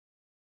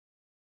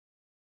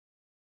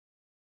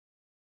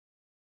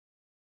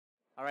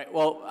All right.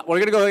 Well,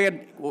 we're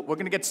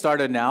gonna get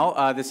started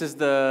now. This is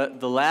the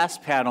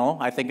last panel.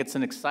 I think it's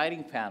an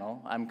exciting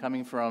panel. I'm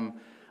coming from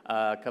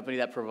a company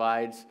that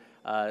provides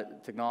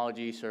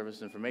technology,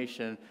 service,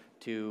 information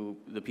to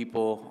the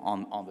people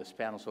on this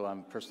panel. So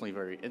I'm personally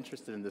very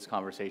interested in this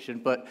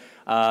conversation. But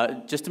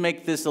just to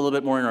make this a little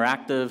bit more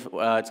interactive,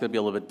 it's going to be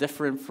a little bit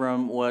different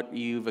from what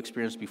you've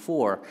experienced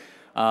before.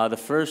 The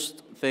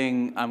first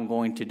thing I'm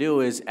going to do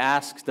is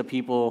ask the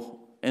people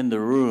in the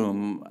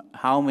room,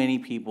 how many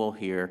people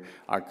here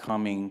are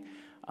coming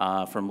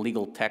from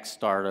legal tech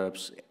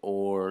startups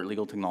or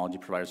legal technology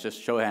providers? Just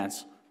show of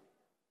hands.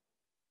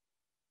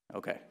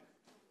 Okay.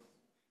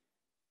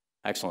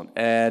 Excellent.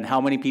 And how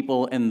many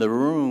people in the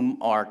room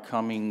are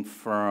coming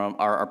from,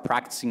 are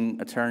practicing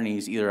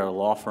attorneys, either at a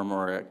law firm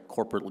or a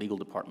corporate legal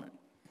department?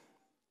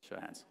 Show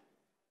of hands.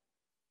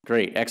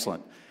 Great,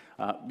 excellent.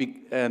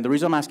 And the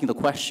reason I'm asking the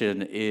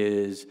question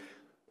is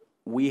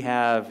we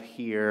have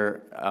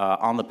here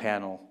on the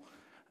panel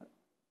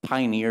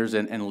pioneers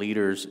and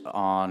leaders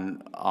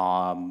on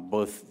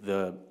both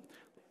the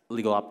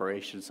legal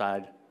operations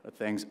side of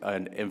things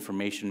and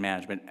information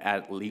management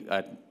at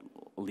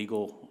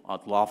legal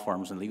law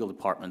firms and legal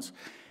departments.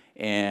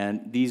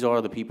 And these are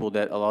the people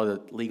that a lot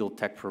of the legal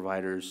tech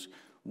providers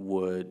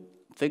would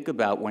think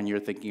about when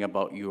you're thinking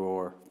about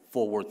your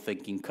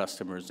forward-thinking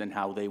customers and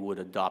how they would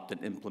adopt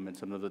and implement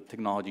some of the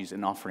technologies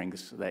and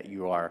offerings that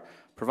you are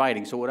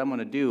providing. So what I'm going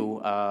to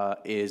do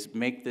is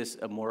make this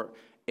a more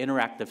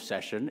interactive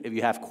session. If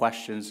you have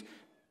questions,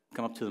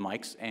 come up to the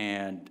mics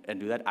and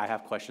do that. I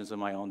have questions of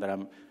my own that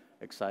I'm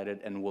excited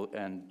and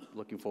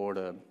looking forward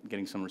to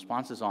getting some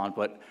responses on.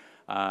 But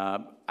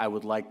I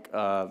would like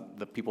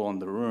the people in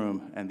the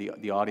room and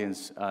the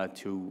audience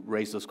to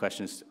raise those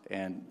questions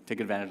and take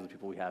advantage of the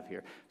people we have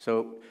here.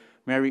 So,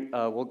 Mary,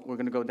 we're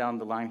going to go down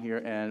the line here,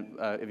 and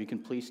if you can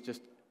please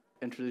just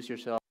introduce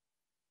yourself.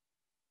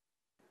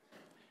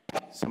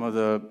 Some of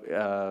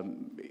the,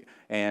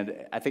 and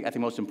I think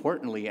most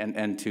importantly,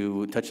 and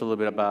to touch a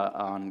little bit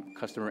on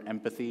customer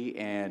empathy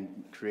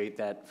and create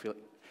that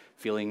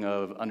feeling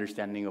of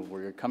understanding of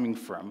where you're coming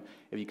from.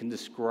 If you can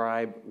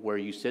describe where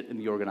you sit in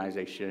the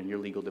organization, your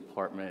legal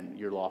department,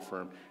 your law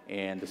firm,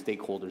 and the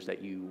stakeholders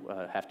that you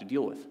have to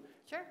deal with.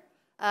 Sure.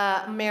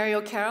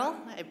 Mario Carroll.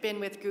 I've been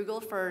with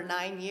Google for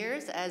 9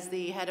 years as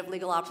the head of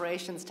legal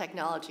operations,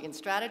 technology, and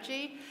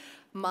strategy.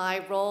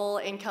 My role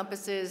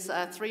encompasses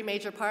 3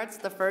 major parts.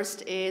 The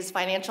first is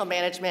financial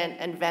management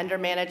and vendor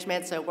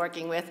management, so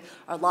working with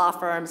our law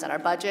firms and our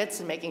budgets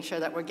and making sure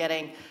that we're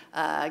getting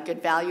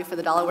good value for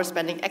the dollar we're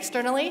spending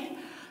externally.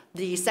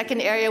 The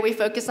second area we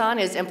focus on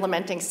is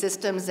implementing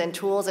systems and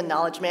tools and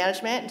knowledge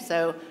management,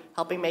 so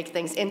helping make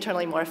things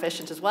internally more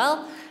efficient as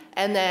well.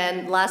 And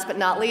then last but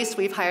not least,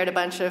 we've hired a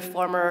bunch of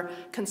former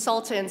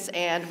consultants,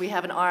 and we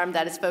have an arm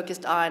that is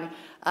focused on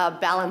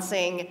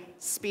balancing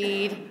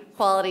speed,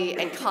 quality,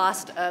 and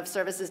cost of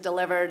services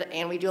delivered,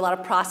 and we do a lot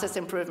of process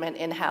improvement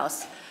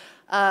in-house.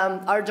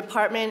 Our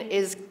department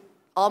is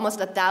almost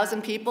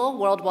 1,000 people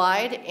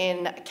worldwide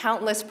in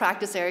countless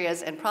practice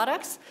areas and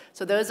products.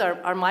 So those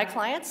are my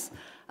clients,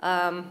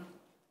 and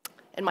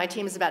my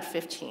team is about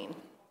 15.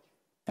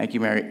 Thank you,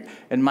 Mary.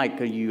 And Mike,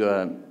 could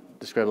you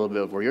describe a little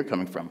bit of where you're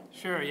coming from?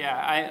 Sure,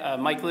 yeah.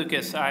 Mike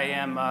Lucas. I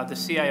am the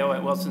CIO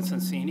at Wilson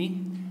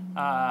Sonsini.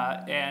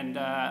 And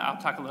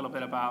I'll talk a little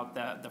bit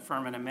about the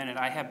firm in a minute.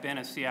 I have been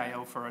a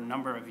CIO for a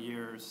number of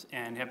years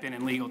and have been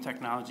in legal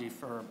technology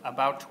for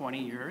about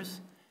 20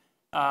 years.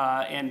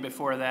 And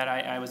before that,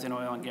 I was in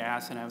oil and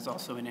gas, and I was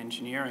also in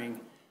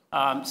engineering.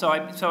 So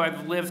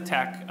I've lived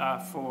tech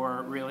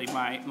for really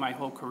my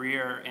whole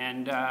career.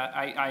 And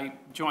I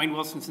joined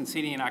Wilson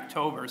Sonsini in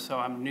October, so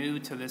I'm new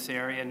to this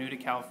area, new to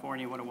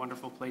California. What a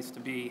wonderful place to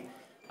be.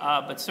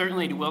 But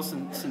certainly to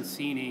Wilson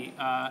Sonsini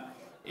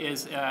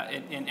is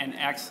an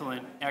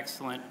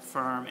excellent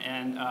firm,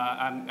 and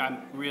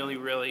I'm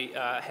really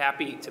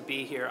happy to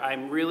be here.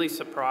 I'm really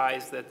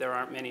surprised that there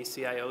aren't many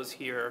CIOs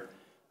here.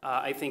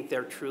 I think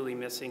they're truly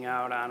missing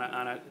out on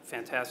a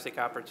fantastic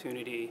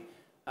opportunity.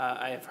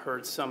 I have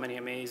heard so many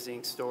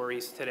amazing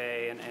stories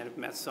today and have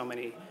met so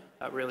many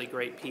really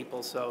great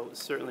people, so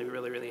certainly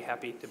really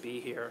happy to be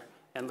here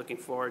and looking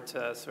forward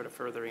to sort of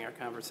furthering our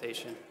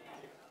conversation.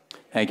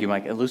 Thank you,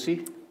 Mike. And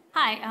Lucy?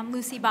 Hi, I'm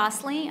Lucy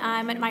BASSLI.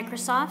 I'm at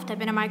Microsoft. I've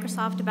been at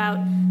Microsoft about,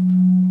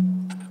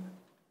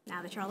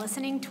 now that you're all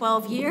listening,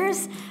 12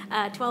 years,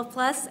 12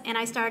 plus, and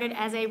I started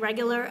as a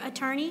regular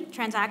attorney,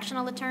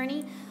 transactional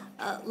attorney.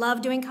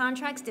 Loved doing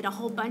contracts, did a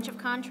whole bunch of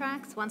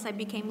contracts. Once I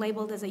became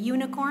labeled as a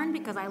unicorn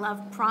because I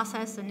love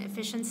process and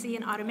efficiency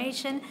and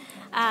automation,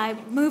 I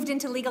moved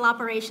into legal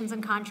operations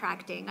and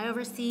contracting. I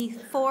oversee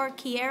 4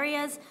 key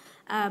areas.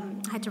 I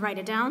had to write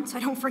it down so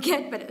I don't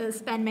forget, but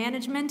spend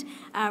management,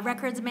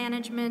 records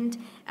management,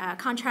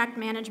 contract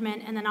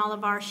management, and then all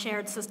of our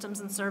shared systems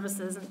and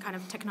services and kind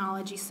of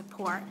technology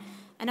support.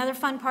 Another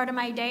fun part of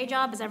my day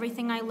job is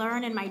everything I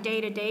learn in my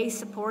day-to-day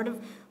support of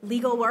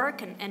legal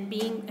work and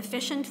being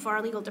efficient for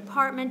our legal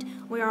department.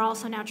 We are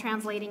also now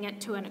translating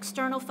it to an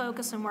external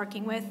focus and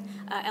working with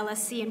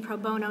LSC and Pro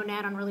Bono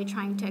Net on really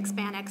trying to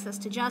expand access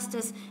to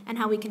justice and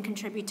how we can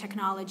contribute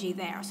technology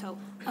there. So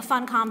a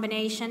fun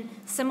combination,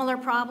 similar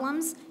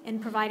problems in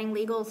providing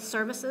legal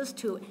services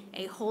to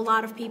a whole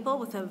lot of people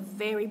with a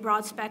very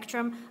broad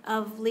spectrum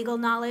of legal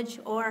knowledge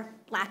or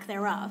lack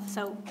thereof.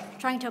 So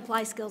trying to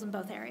apply skills in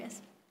both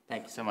areas.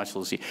 Thank you so much,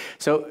 Lucy.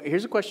 So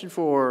here's a question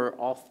for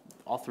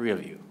all three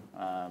of you,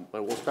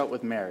 but we'll start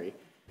with Mary.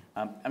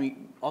 I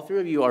mean, all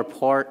three of you are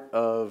part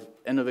of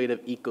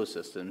innovative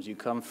ecosystems. You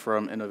come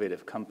from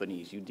innovative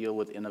companies. You deal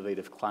with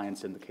innovative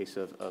clients in the case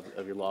of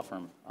your law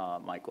firm,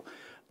 Michael.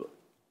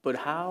 But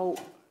how,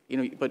 you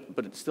know,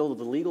 but it's still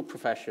the legal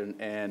profession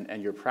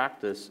and your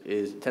practice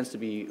tends to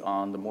be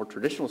on the more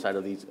traditional side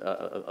of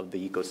of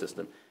the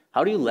ecosystem.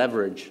 How do you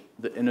leverage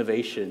the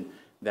innovation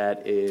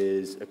that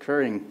is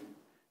occurring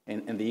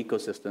in the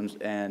ecosystems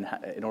and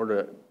in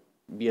order to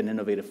be an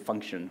innovative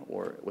function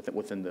or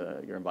within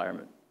your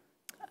environment?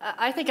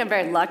 I think I'm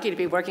very lucky to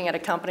be working at a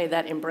company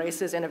that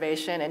embraces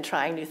innovation and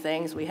trying new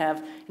things. We have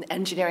an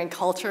engineering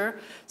culture,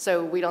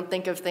 so we don't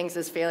think of things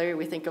as failure.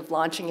 We think of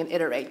launching and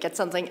iterate. Get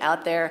something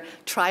out there,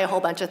 try a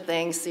whole bunch of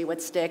things, see what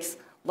sticks,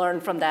 learn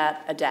from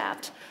that,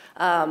 adapt.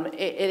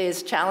 It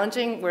is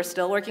challenging. We're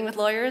still working with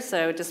lawyers,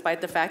 so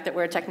despite the fact that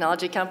we're a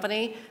technology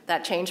company,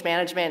 that change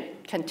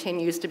management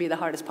continues to be the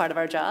hardest part of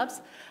our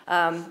jobs.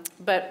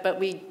 But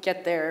we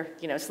get there,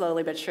 you know,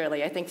 slowly but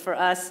surely. I think for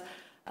us,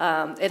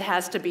 it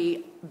has to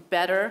be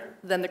better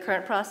than the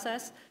current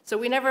process. So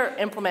we never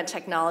implement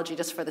technology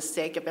just for the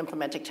sake of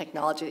implementing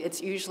technology.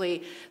 It's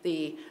usually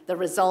the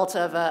result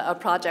of a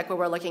project where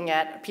we're looking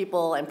at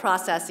people and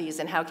processes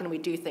and how can we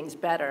do things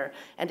better.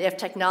 And if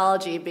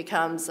technology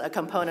becomes a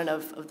component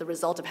of the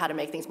result of how to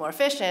make things more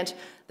efficient,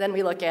 then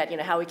we look at, you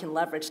know, how we can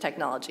leverage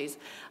technologies.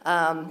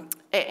 And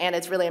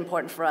it's really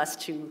important for us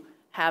to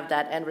have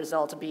that end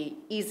result to be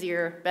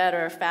easier,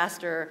 better,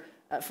 faster,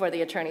 for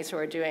the attorneys who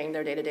are doing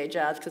their day-to-day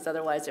jobs, because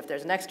otherwise if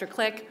there's an extra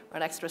click or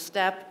an extra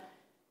step,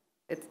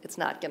 it's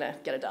not going to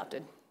get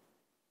adopted.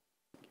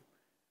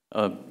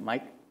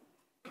 Mike?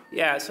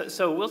 Yeah,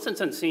 so Wilson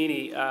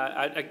Sonsini,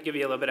 I'll give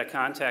you a little bit of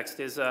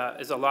context, is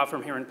a law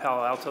firm here in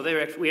Palo Alto.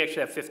 We actually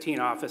have 15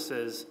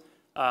 offices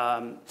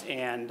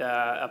and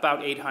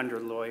about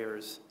 800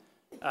 lawyers.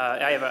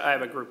 I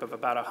have a group of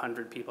about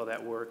 100 people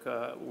that work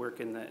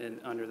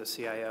under the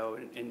CIO,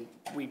 and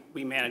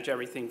we manage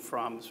everything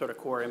from sort of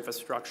core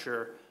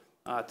infrastructure,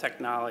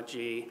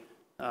 technology,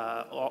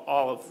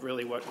 all of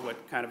really what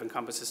kind of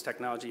encompasses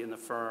technology in the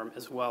firm,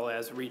 as well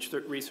as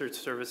research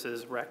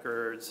services,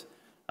 records,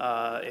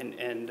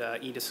 and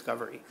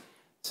e-discovery.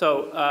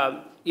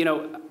 So you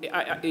know,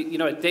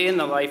 a day in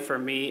the life for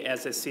me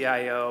as a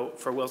CIO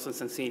for Wilson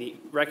Sonsini,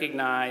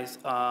 recognize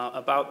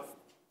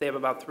they have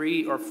about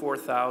 3,000 or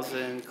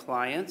 4,000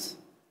 clients.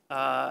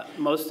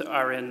 Most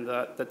are in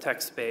the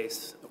tech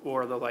space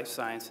or the life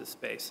sciences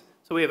space.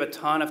 So we have a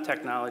ton of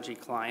technology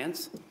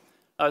clients.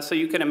 So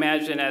you can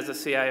imagine as a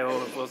CIO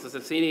of Wilson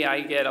Sonsini,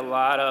 I get a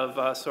lot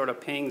of sort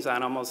of pings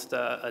on almost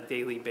a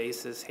daily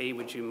basis. Hey,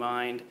 would you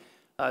mind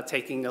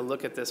taking a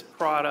look at this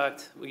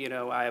product? You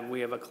know, we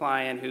have a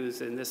client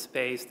who's in this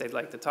space. They'd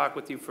like to talk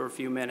with you for a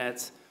few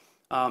minutes.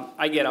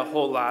 I get a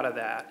whole lot of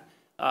that.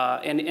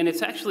 And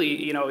it's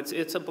actually, you know,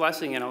 it's a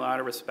blessing in a lot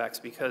of respects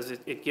because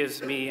it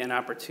gives me an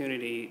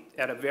opportunity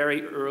at a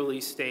very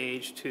early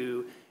stage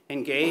to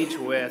engage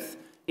with,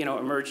 you know,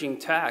 emerging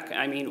tech.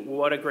 I mean,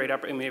 what a great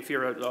opportunity. I mean, if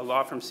you're a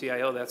law firm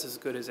CIO, that's as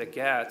good as it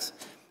gets.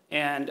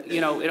 And,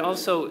 you know, it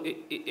also,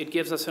 it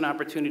gives us an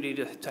opportunity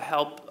to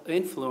help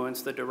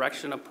influence the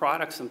direction of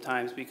products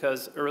sometimes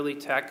because early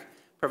tech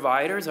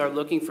providers are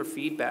looking for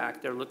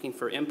feedback. They're looking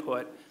for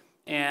input.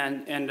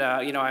 And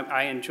you know,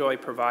 I enjoy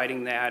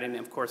providing that and,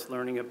 of course,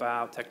 learning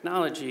about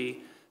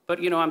technology.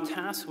 But, you know, I'm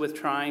tasked with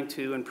trying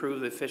to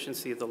improve the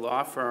efficiency of the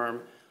law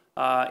firm.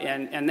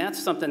 And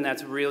that's something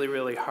that's really,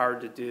 really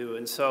hard to do.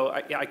 And so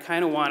I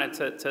kind of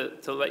wanted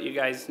to let you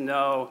guys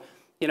know,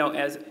 you know,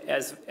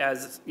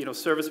 as you know,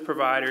 service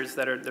providers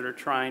that are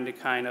trying to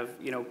kind of,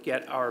 you know,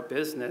 get our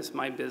business,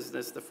 my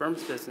business, the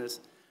firm's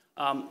business,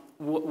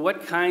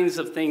 what kinds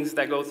of things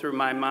that go through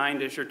my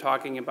mind as you're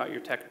talking about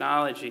your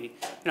technology.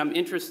 And I'm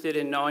interested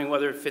in knowing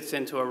whether it fits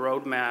into a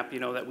roadmap, you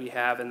know, that we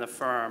have in the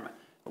firm.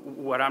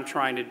 What I'm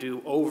trying to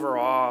do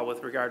overall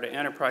with regard to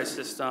enterprise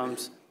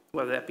systems,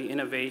 whether that be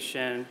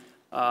innovation,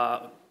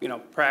 you know,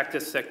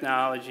 practice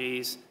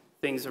technologies,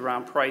 things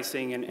around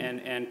pricing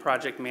and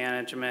project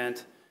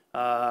management,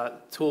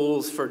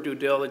 tools for due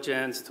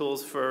diligence,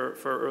 tools for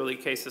early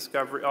case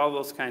discovery, all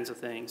those kinds of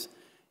things.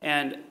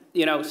 And,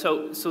 you know,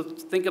 so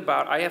think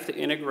about, I have to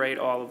integrate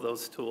all of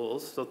those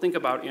tools. So think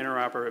about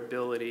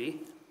interoperability.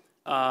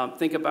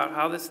 Think about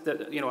how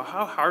you know,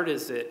 how hard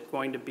is it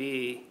going to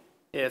be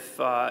if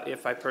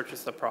I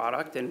purchase the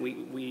product and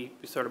we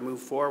sort of move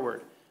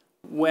forward.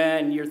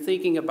 When you're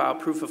thinking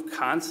about proof of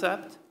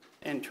concept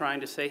and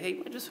trying to say,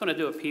 hey, I just want to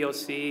do a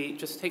POC,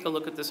 just take a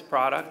look at this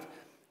product.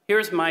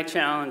 Here's my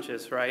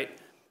challenges, right?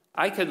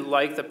 I could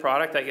like the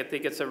product. I could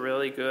think it's a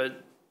really good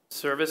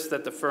service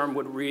that the firm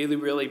would really,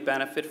 really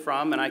benefit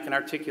from, and I can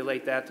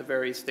articulate that to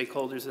various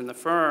stakeholders in the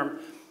firm.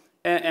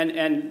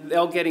 And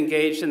they'll get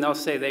engaged, and they'll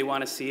say they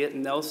want to see it,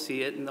 and they'll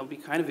see it, and they'll be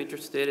kind of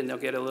interested, and they'll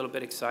get a little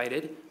bit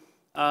excited.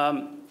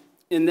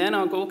 And then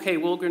I'll go, okay,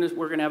 we're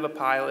gonna have a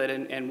pilot,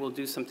 and we'll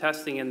do some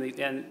testing,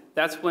 and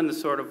that's when the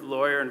sort of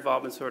lawyer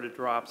involvement sort of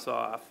drops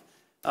off.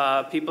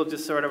 People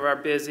just sort of are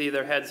busy,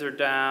 their heads are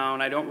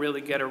down. I don't really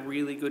get a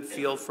really good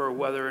feel for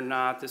whether or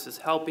not this is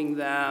helping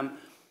them.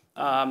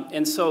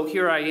 And so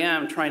here I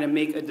am trying to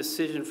make a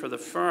decision for the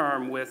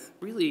firm with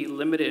really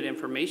limited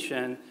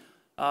information.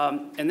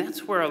 And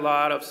that's where a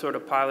lot of sort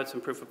of pilots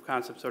and proof of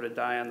concept sort of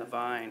die on the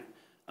vine.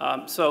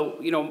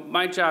 So, you know,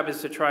 my job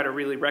is to try to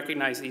really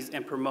recognize these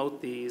and promote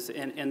these.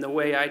 And the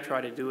way I try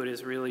to do it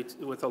is really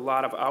with a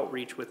lot of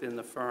outreach within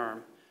the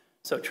firm.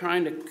 So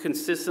trying to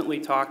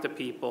consistently talk to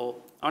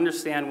people,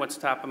 understand what's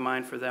top of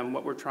mind for them,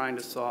 what we're trying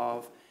to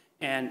solve,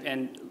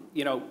 and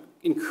you know,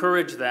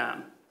 encourage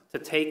them to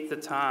take the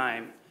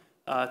time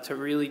to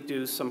really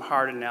do some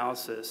hard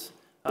analysis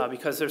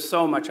because there's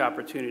so much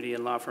opportunity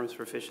in law firms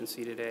for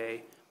efficiency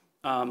today.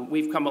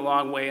 We've come a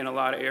long way in a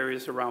lot of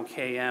areas around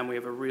KM. We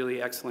have a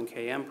really excellent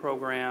KM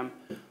program.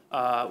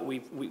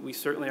 We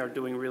certainly are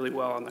doing really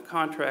well on the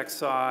contract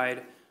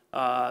side.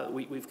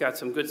 We've got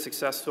some good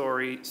success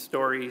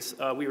stories.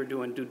 We were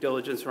doing due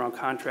diligence around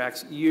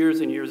contracts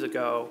years and years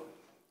ago.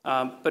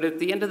 But at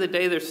the end of the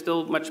day, there's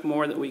still much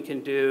more that we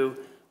can do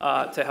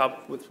to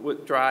help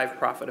with drive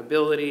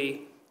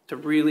profitability, to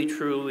really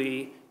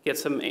truly get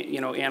some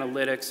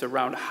analytics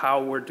around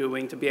how we're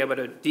doing, to be able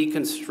to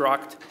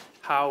deconstruct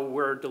how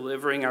we're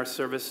delivering our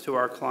service to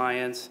our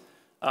clients.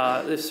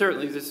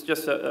 There's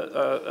just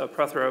a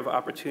plethora of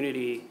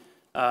opportunity.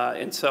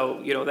 And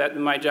so,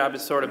 my job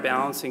is sort of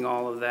balancing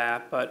all of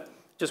that, but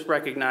just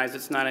recognize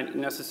it's not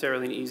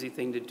necessarily an easy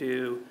thing to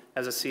do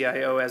as a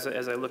CIO as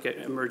I look at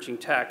emerging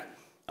tech.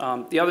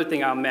 The other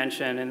thing I'll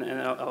mention,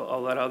 and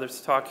I'll let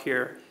others talk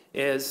here,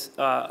 is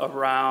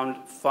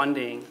around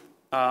funding.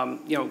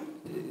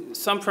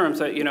 Some firms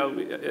that,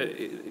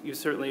 you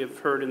certainly have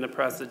heard in the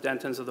press, the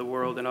Dentons of the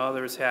world and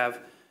others have,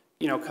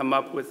 come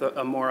up with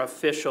a more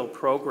official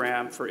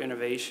program for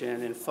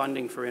innovation and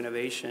funding for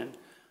innovation.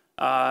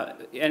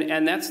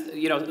 And that's,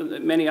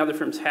 many other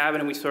firms have it,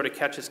 and we sort of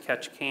catch as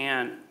catch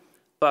can.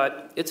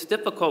 But it's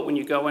difficult when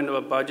you go into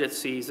a budget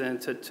season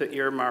to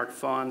earmark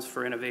funds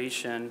for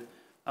innovation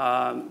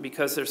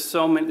because there's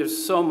so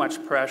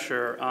much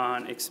pressure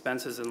on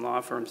expenses in law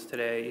firms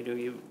today.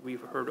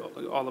 We've heard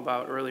all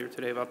about earlier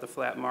today about the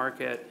flat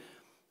market.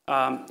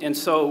 And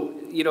so,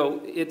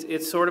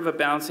 it's sort of a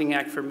balancing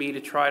act for me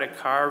to try to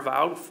carve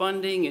out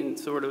funding and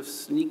sort of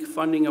sneak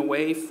funding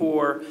away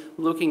for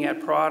looking at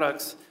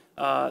products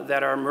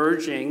that are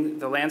emerging.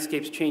 The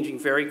landscape's changing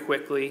very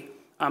quickly.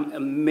 I'm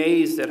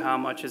amazed at how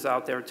much is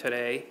out there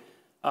today,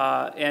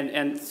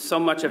 and so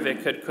much of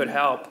it could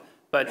help.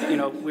 But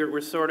we're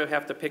sort of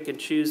have to pick and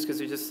choose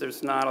because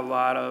there's not a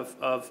lot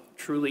of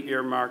truly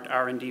earmarked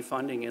R&D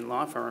funding in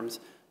law firms.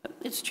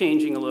 It's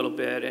changing a little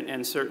bit,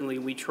 and certainly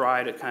we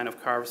try to kind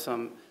of carve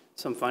some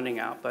funding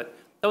out. But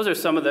those are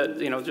some of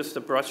the just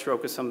a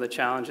brushstroke of some of the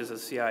challenges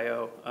as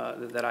CIO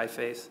that I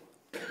face.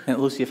 And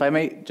Lucy, if I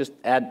may just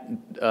add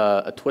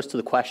a twist to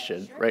the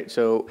question, sure. Right?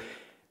 So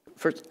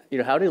first,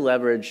 how do you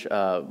leverage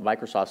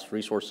Microsoft's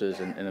resources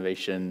and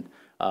innovation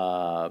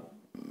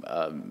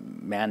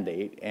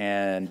mandate?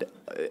 And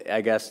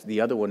I guess the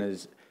other one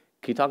is,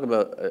 can you talk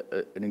about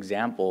an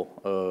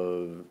example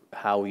of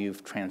how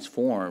you've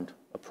transformed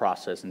a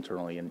process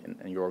internally in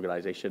your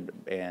organization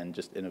and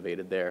just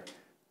innovated there?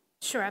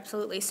 Sure,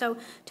 absolutely. So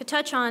to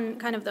touch on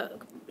kind of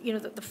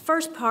the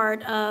first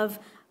part of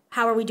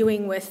how are we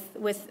doing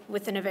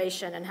with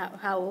innovation and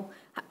how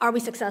are we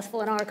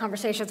successful in our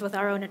conversations with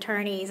our own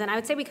attorneys? And I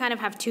would say we kind of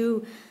have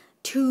two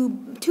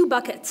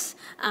buckets.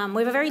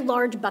 We have a very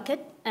large bucket,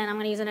 and I'm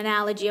going to use an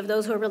analogy of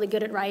those who are really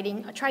good at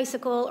riding a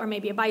tricycle or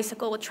maybe a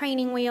bicycle with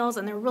training wheels,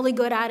 and they're really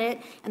good at it,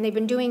 and they've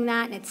been doing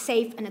that, and it's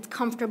safe, and it's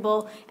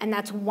comfortable, and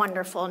that's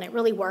wonderful, and it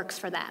really works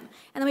for them.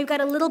 And then we've got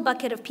a little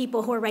bucket of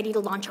people who are ready to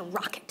launch a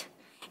rocket,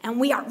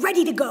 and we are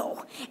ready to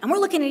go, and we're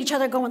looking at each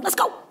other going, let's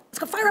go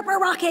fire up our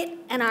rocket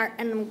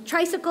and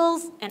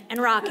tricycles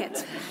and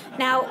rockets.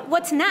 Now,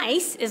 what's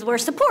nice is we're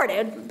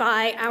supported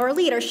by our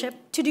leadership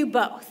to do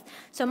both.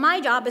 So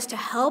my job is to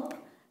help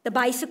the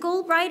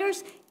bicycle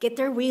riders get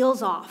their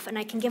wheels off, and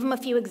I can give them a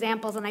few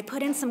examples, and I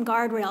put in some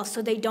guardrails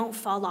so they don't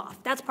fall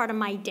off. That's part of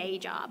my day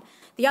job.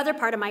 The other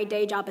part of my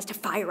day job is to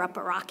fire up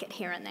a rocket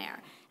here and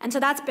there. And so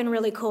that's been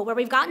really cool. Where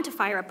we've gotten to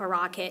fire up a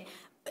rocket,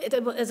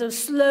 it's a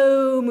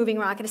slow-moving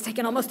rocket. It's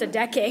taken almost a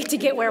decade to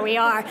get where we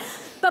are.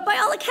 But by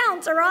all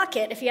accounts, a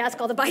rocket, if you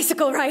ask all the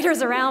bicycle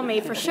riders around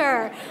me, for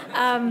sure.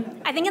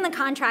 I think in the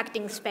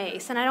contracting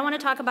space, and I don't want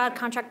to talk about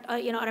contract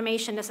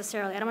automation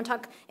necessarily. I don't want to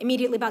talk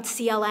immediately about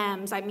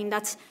CLMs. I mean,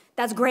 that's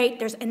That's great.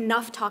 There's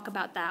enough talk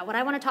about that. What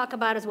I want to talk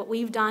about is what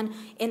we've done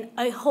in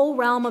a whole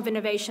realm of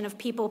innovation of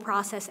people,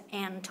 process,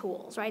 and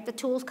tools, right? The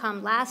tools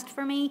come last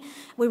for me.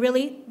 We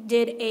really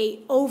did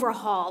a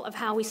overhaul of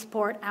how we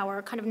support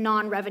our kind of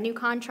non-revenue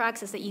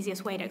contracts. Is the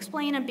easiest way to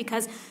explain it,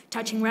 because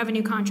touching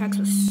revenue contracts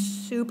was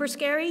super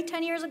scary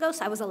 10 years ago,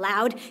 so I was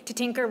allowed to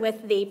tinker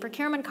with the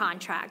procurement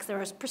contracts. They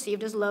were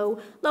perceived as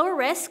lower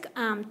risk,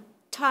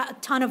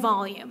 ton of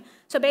volume.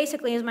 So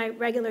basically, as my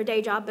regular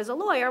day job as a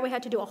lawyer, we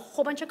had to do a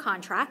whole bunch of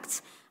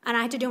contracts, and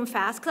I had to do them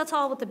fast, because that's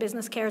all what the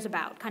business cares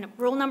about. Kind of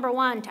rule number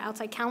one to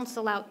outside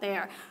counsel out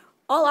there.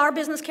 All our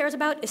business cares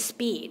about is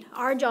speed.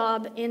 Our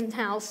job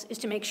in-house is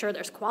to make sure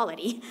there's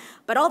quality,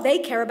 but all they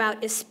care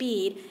about is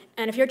speed.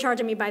 And if you're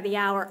charging me by the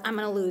hour, I'm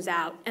going to lose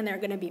out, and they're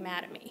going to be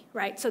mad at me,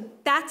 right? So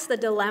that's the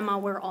dilemma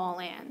we're all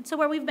in. So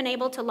where we've been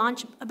able to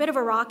launch a bit of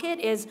a rocket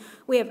is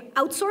we have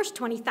outsourced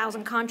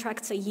 20,000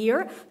 contracts a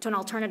year to an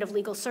alternative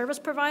legal service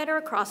provider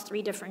across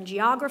 3 different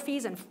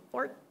geographies and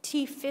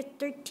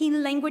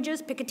 13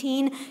 languages.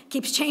 Picatinny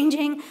keeps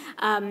changing.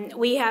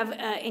 We have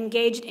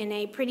engaged in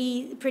a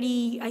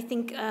pretty, I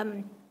think,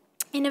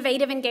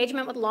 innovative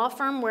engagement with law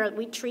firm where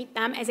we treat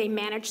them as a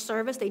managed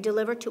service. They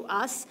deliver to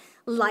us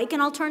like an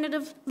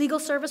alternative legal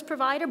service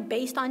provider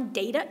based on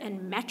data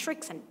and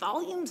metrics and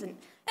volumes and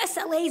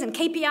SLAs and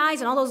KPIs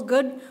and all those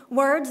good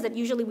words that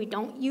usually we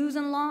don't use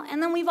in law.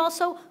 And then we've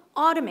also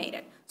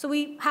automated. So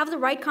we have the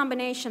right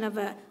combination of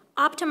a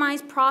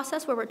optimized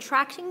process where we're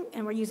tracking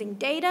and we're using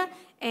data,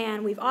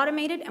 and we've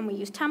automated, and we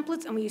use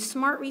templates, and we use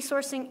smart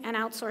resourcing and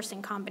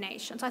outsourcing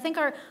combinations. I think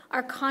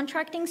our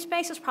contracting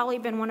space has probably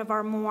been one of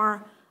our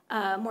more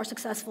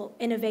successful,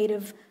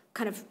 innovative,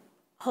 kind of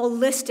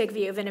holistic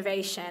view of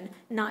innovation,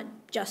 not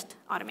just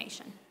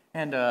automation.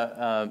 And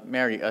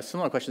Mary, a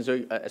similar question.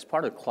 So as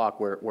part of Clock,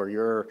 where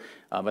you're,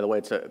 by the way,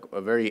 it's a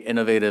very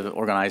innovative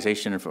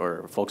organization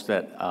for folks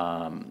that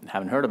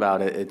haven't heard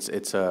about it.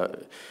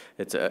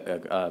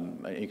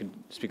 You can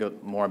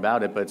speak more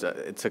about it, but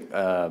it's a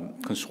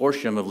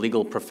consortium of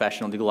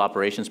legal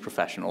operations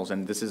professionals,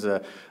 and this is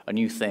a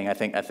new thing. I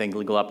think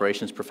legal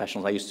operations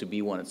professionals, I used to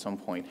be one at some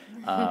point,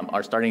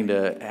 are starting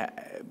to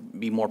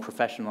be more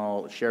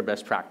professional, share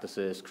best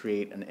practices,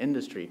 create an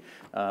industry.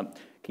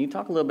 Can you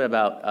talk a little bit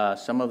about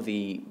some of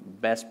the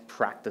best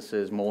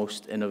practices,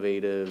 most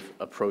innovative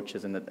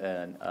approaches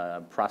and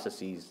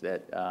processes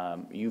that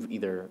you've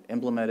either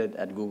implemented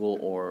at Google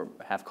or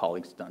have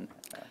colleagues done?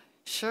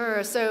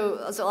 Sure. So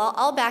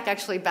I'll back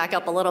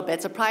up a little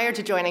bit. So prior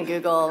to joining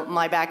Google,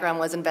 my background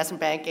was investment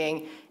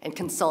banking and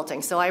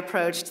consulting. So I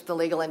approached the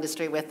legal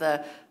industry with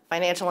a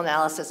financial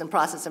analysis and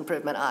process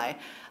improvement eye.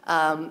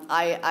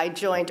 I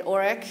joined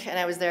Oric, and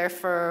I was there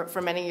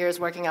for many years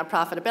working on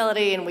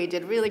profitability, and we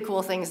did really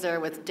cool things there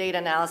with data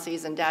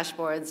analyses and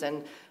dashboards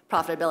and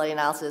profitability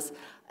analysis.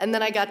 And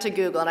then I got to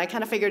Google, and I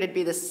kind of figured it'd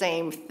be the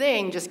same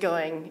thing, just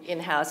going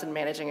in-house and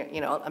managing,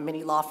 a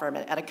mini law firm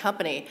at a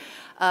company.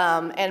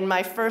 And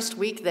my first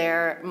week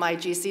there, my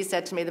GC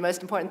said to me, the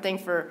most important thing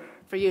for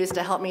you is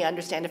to help me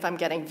understand if I'm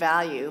getting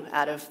value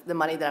out of the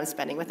money that I'm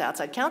spending with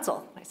outside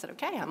counsel. I said,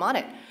 okay, I'm on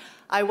it.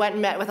 I went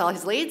and met with all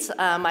his leads.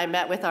 I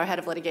met with our head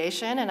of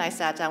litigation, and I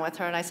sat down with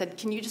her, and I said,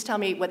 can you just tell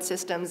me what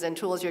systems and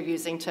tools you're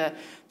using to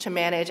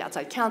manage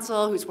outside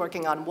counsel, who's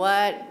working on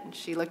what? And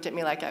she looked at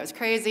me like I was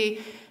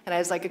crazy, and I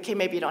was like, okay,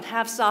 maybe you don't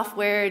have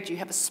software. Do you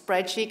have a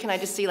spreadsheet? Can I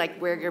just see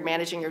where you're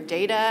managing your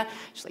data?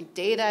 She's like,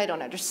 data, I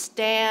don't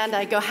understand.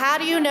 I go, how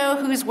do you know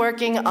who's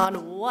working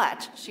on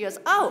what? She goes,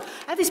 oh,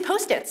 I have these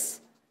Post-its.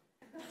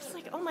 I was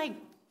like, oh my,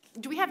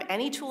 do we have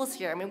any tools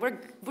here? I mean, we're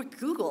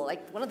Google,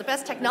 one of the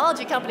best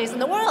technology companies in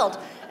the world,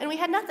 and we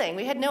had nothing.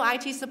 We had no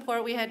IT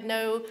support, we had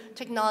no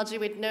technology,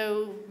 we had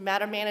no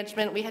matter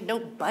management, we had no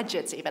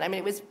budgets even. I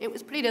mean, it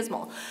was pretty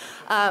dismal.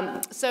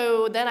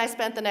 So then I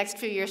spent the next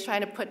few years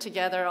trying to put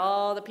together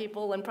all the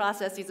people and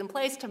processes in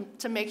place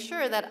to make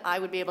sure that I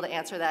would be able to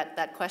answer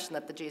that question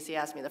that the GC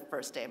asked me the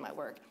first day of my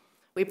work.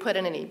 We put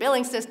in an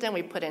e-billing system,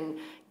 we put in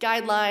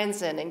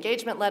guidelines and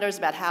engagement letters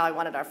about how I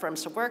wanted our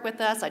firms to work with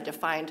us. I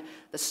defined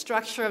the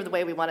structure of the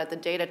way we wanted the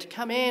data to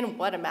come in,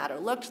 what a matter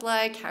looked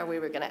like, how we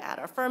were going to add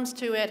our firms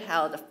to it,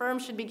 how the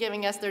firms should be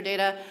giving us their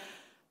data.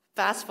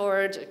 Fast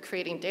forward to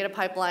creating data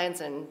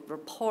pipelines and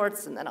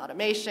reports and then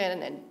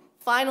automation and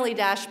finally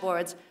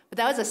dashboards. But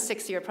that was a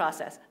 6-year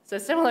process. So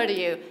similar to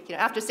you,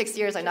 after 6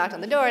 years, I knocked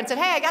on the door and said,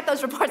 hey, I got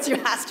those reports you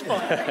asked for.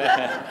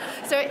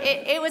 So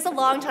it was a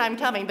long time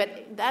coming,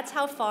 but that's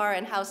how far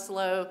and how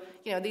slow,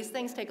 these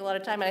things take a lot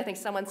of time. And I think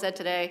someone said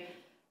today,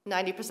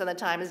 90% of the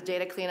time is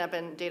data cleanup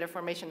and data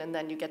formation, and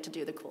then you get to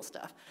do the cool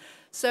stuff.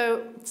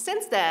 So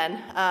since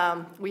then,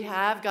 we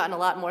have gotten a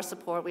lot more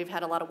support. We've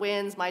had a lot of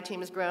wins. My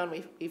team has grown.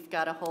 We've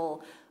got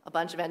a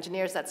bunch of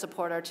engineers that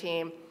support our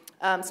team.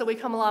 So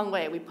we've come a long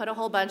way. We put a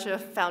whole bunch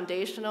of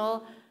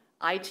foundational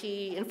IT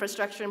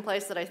infrastructure in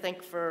place that I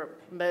think for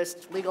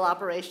most legal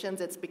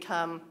operations, it's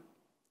become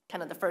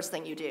kind of the first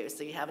thing you do.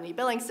 So you have an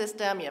e-billing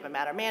system, you have a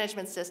matter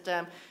management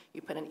system,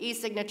 you put in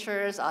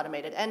e-signatures,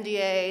 automated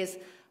NDAs,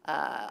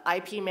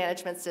 IP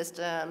management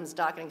systems,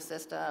 docketing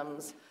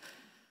systems,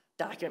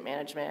 document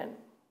management,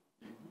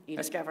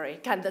 e-discovery.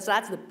 So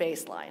that's the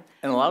baseline.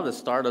 And a lot of the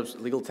startups,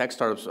 legal tech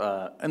startups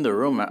in the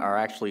room are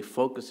actually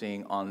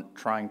focusing on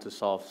trying to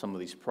solve some of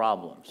these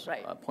problems,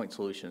 Right. Point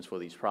solutions for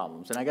these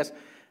problems. And I guess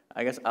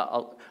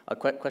a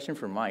question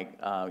for Mike.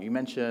 You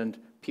mentioned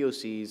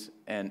POCs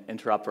and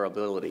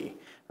interoperability,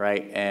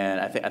 right? And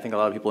I think a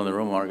lot of people in the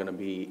room are going to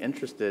be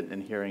interested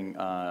in hearing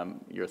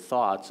your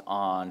thoughts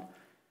on,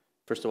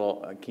 first of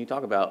all, can you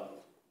talk about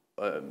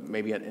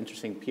maybe an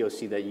interesting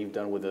POC that you've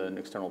done with an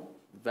external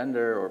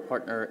vendor or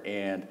partner,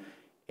 and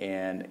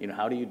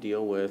how do you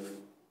deal with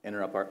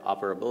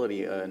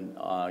interoperability, and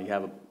you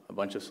have a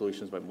bunch of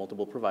solutions by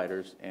multiple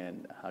providers,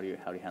 and how do you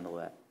handle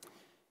that?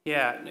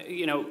 Yeah,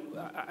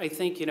 I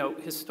think,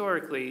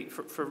 historically,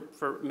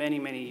 for many,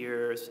 many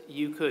years,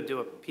 you could do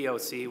a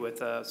POC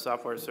with a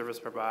software service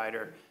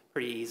provider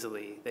pretty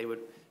easily.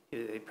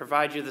 They'd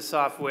provide you the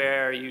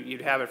software,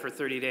 you'd have it for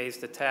 30 days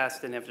to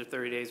test, and after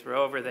 30 days were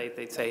over,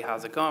 they'd say,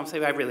 how's it going?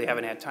 Say, I really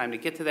haven't had time to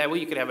get to that. Well,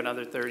 you could have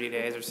another 30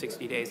 days or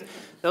 60 days.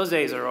 Those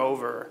days are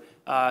over.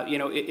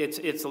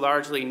 It's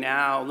largely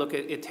now, look,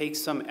 it takes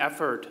some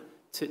effort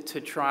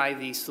to try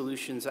these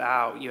solutions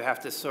out. You have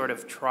to sort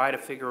of try to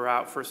figure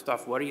out, first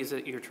off, what is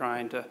it you're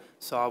trying to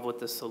solve with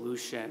the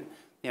solution?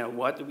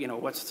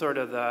 What's sort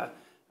of the,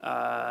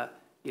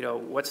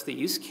 what's the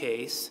use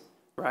case,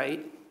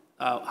 right?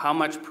 How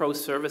much pro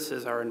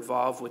services are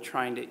involved with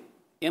trying to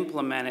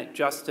implement it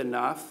just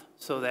enough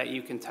so that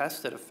you can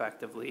test it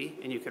effectively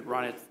and you can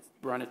run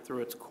it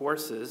through its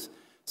courses.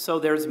 So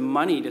there's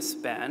money to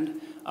spend,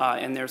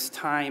 and there's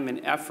time and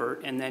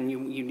effort, and then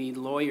you need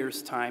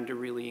lawyers' time to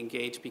really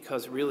engage,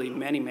 because really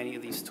many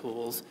of these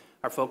tools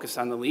are focused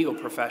on the legal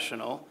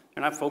professional.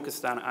 They're not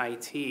focused on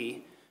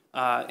IT.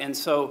 And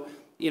so,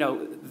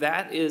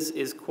 that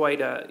is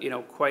quite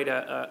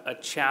a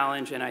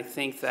challenge, and I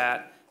think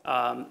that,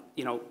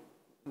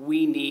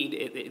 we need,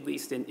 at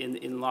least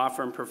in law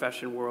firm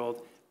profession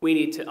world, we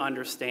need to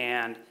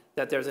understand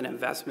that there's an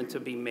investment to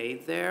be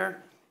made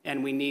there,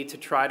 and we need to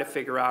try to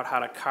figure out how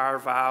to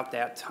carve out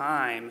that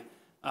time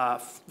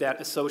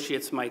that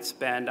associates might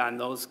spend on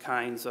those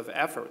kinds of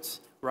efforts,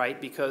 right?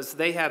 Because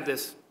they have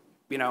this,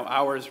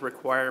 hours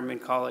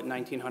requirement, call it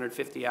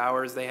 1,950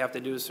 hours. They have to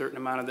do a certain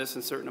amount of this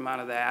and a certain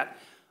amount of that.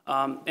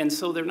 And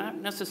so they're not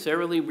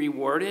necessarily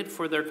rewarded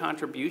for their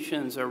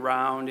contributions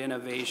around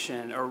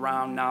innovation,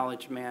 around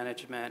knowledge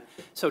management.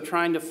 So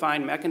trying to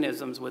find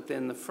mechanisms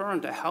within the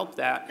firm to help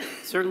that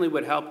certainly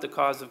would help the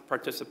cause of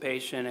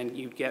participation, and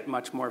you'd get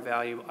much more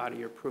value out of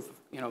your proof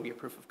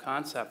of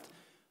concept.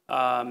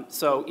 I'd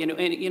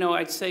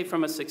say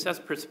from a success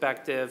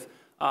perspective,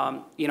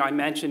 I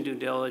mentioned due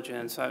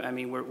diligence.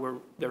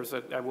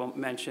 I won't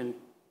mention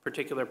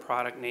particular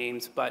product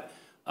names, but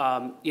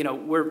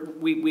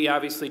we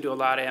obviously do a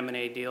lot of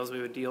M&A deals. We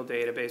have a deal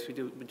database. We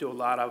do a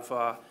lot of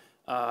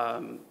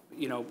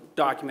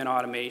document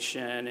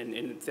automation,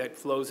 and that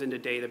flows into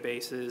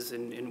databases,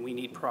 and we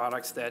need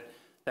products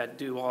that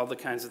do all the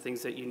kinds of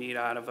things that you need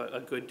out of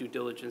a good due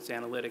diligence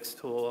analytics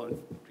tool,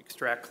 and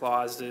extract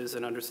clauses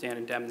and understand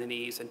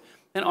indemnities,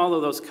 and all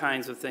of those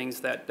kinds of things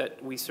that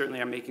we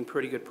certainly are making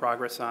pretty good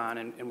progress on,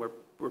 and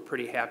we're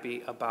pretty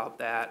happy about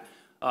that.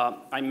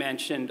 I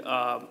mentioned,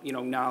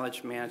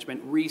 knowledge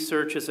management.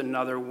 Research is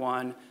another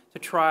one, to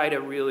try to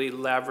really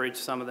leverage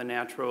some of the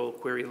natural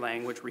query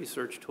language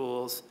research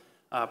tools,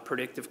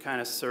 predictive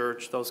kind of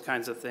search, those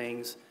kinds of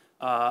things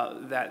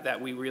that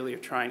we really are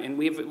trying. And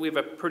we have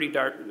a pretty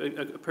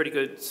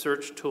good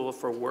search tool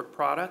for work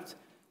product.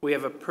 We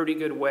have a pretty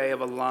good way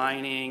of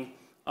aligning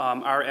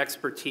our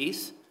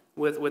expertise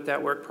with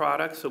that work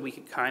product, so we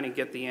can kind of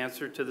get the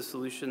answer to the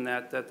solution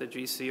that the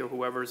GC or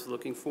whoever is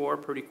looking for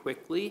pretty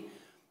quickly.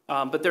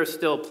 But there's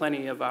still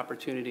plenty of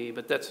opportunity,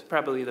 but that's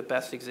probably the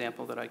best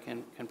example that I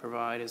can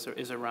provide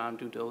is around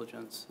due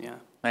diligence, yeah.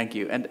 Thank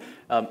you. And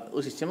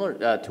Lucy,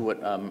 similar to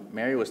what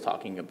Mary was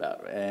talking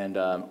about, and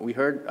we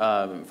heard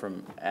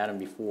from Adam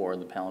before,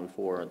 the panel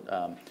before,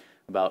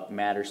 about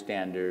matter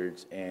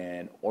standards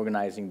and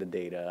organizing the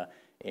data,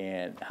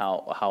 and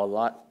how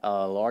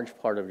a large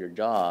part of your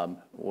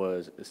job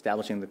was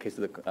establishing, the case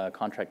of the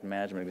contract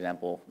management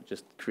example,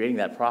 just creating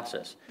that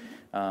process.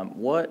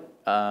 What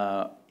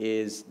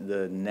is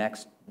the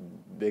next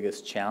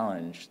biggest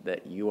challenge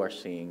that you are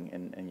seeing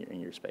in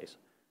your space?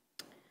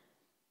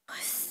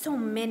 So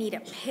many to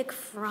pick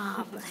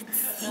from. Let's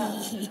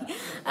see.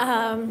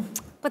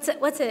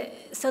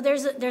 So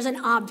there's an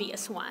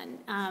obvious one,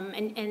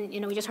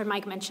 and we just heard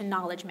Mike mention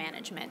knowledge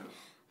management.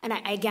 And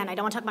I don't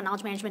want to talk about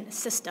knowledge management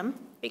system,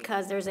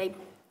 because there's a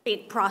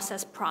big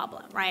process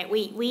problem, right?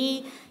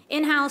 We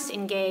in-house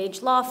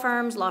engage law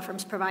firms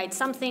provide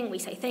something, we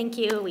say thank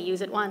you, we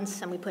use it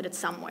once, and we put it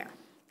somewhere.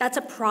 That's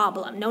a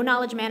problem. No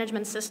knowledge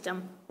management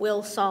system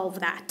will solve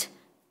that,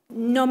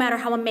 no matter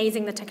how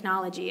amazing the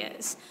technology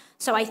is.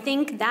 So I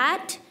think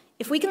that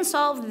If we can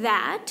solve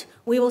that,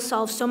 we will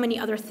solve so many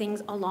other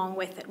things along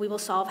with it. We will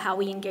solve how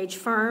we engage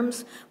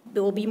firms.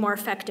 We'll be more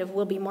effective.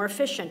 We'll be more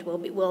efficient.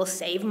 We'll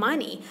save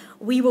money.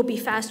 We will be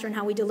faster in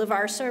how we deliver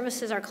our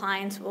services. Our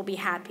clients will be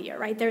happier,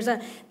 right? There's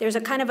a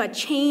kind of a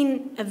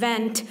chain of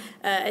events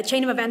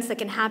that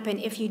can happen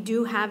if you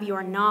do have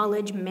your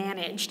knowledge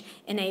managed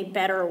in a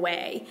better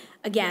way.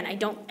 Again, I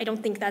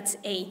don't think that's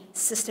a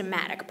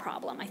systematic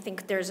problem. I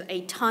think there's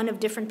a ton of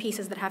different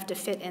pieces that have to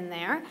fit in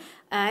there.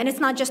 And it's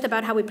not just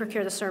about how we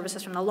procure the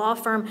services from the law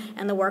firm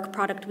and the work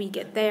product we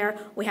get there.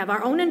 We have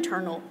our own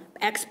internal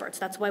experts.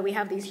 That's why we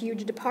have these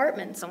huge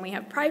departments, and we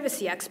have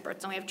privacy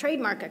experts, and we have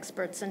trademark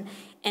experts,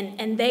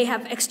 and they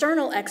have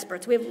external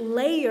experts. We have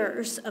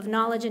layers of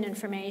knowledge and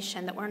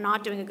information that we're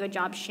not doing a good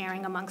job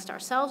sharing amongst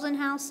ourselves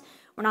in-house.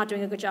 We're not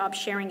doing a good job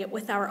sharing it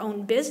with our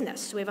own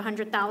business. We have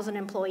 100,000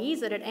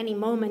 employees that at any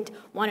moment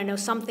want to know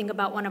something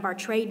about one of our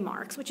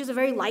trademarks, which is a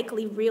very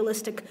likely,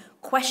 realistic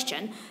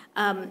question.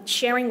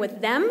 Sharing with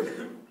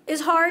them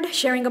is hard.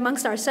 Sharing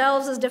amongst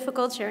ourselves is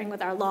difficult. Sharing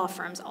with our law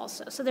firms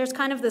also. So there's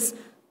kind of this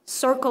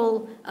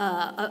circle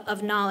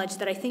of knowledge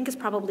that I think is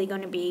probably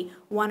going to be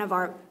one of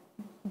our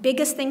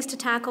biggest things to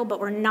tackle, but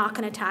we're not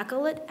going to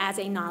tackle it as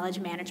a knowledge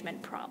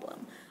management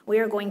problem. We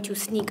are going to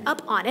sneak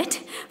up on it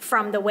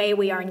from the way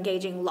we are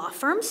engaging law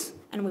firms,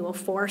 and we will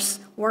force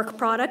work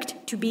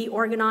product to be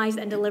organized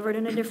and delivered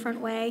in a different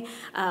way.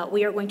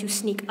 We are going to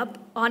sneak up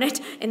on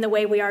it in the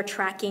way we are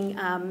tracking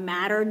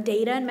matter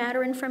data and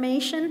matter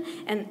information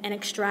and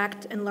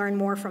extract and learn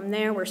more from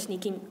there. We're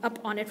sneaking up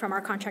on it from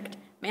our contract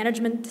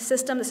management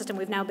system, the system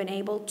we've now been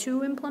able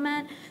to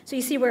implement. So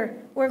you see, we're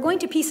going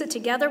to piece it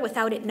together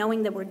without it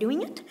knowing that we're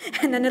doing it,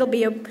 and then it'll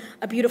be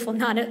a beautiful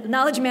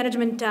knowledge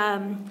management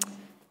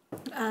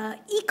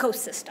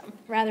ecosystem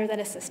rather than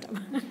a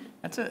system.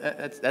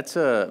 That's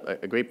a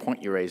great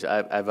point you raise.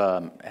 I've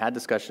had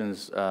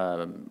discussions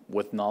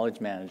with knowledge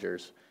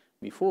managers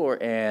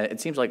before, and it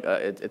seems like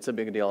it's a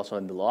big deal also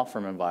in the law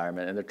firm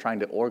environment, and they're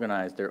trying to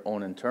organize their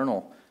own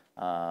internal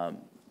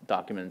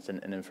documents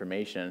and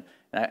information.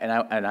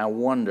 And I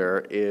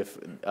wonder if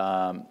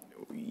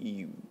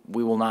we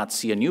will not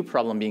see a new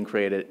problem being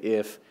created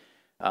if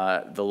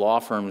the law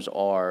firms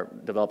are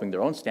developing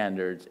their own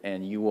standards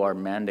and you are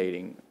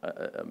mandating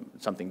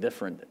something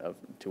different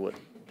to what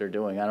they're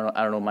doing. I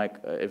don't know, Mike,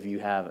 if you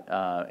have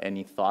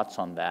any thoughts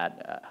on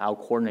that. How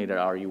coordinated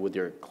are you with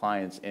your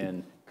clients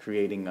in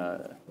creating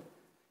a...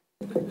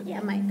 Yeah,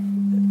 Mike,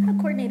 how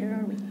coordinated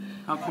are we?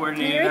 How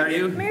coordinated are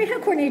you? Mary, how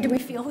coordinated do we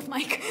feel with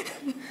Mike?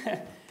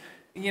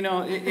 You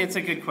know, it's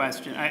a good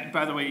question.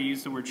 By the way, you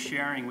used the word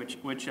sharing, which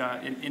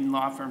in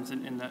law firms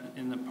in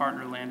the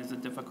partner land is a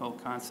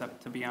difficult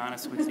concept, to be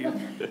honest with you.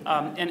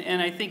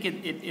 And I think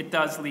it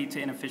does lead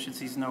to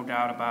inefficiencies, no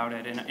doubt about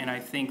it. And I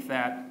think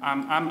that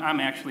I'm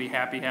actually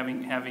happy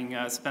having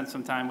spent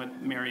some time with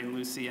Mary and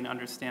Lucy and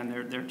understand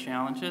their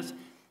challenges.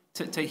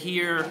 To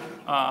hear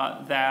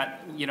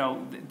that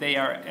they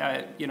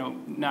are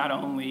not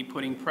only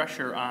putting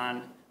pressure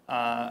on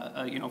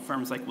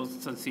firms like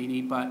Wilson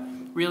Sonsini, but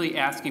really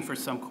asking for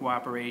some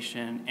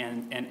cooperation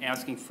and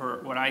asking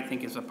for what I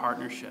think is a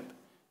partnership.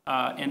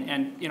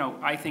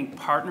 I think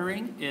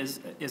partnering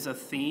is a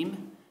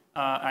theme.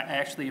 I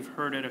actually have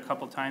heard it a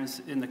couple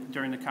times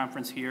during the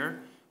conference here,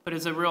 but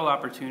it's a real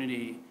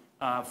opportunity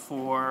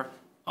for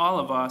all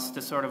of us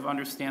to sort of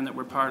understand that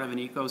we're part of an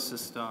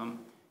ecosystem.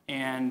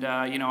 And,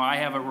 I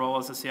have a role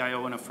as a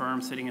CIO in a firm,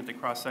 sitting at the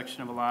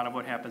cross-section of a lot of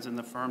what happens in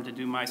the firm, to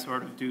do my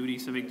sort of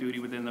civic duty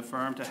within the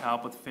firm, to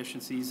help with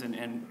efficiencies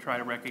and try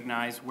to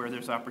recognize where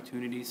there's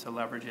opportunities to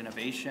leverage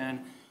innovation.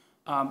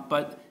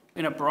 But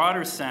in a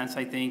broader sense,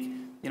 I think,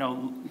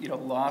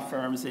 law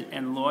firms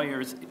and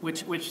lawyers,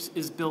 which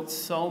is built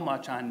so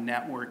much on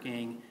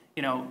networking,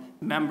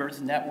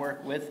 members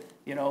network with,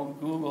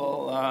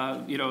 Google,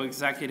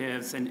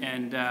 executives,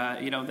 and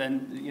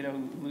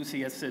then, Lucy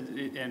gets to,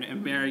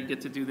 and Mary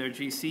get to do their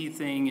GC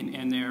thing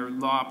and their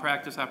law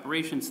practice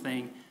operations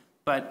thing.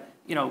 But,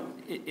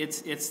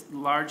 it's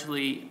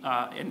largely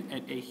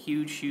a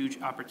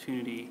huge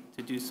opportunity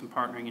to do some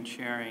partnering and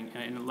sharing,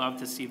 and I'd love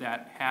to see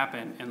that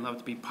happen and love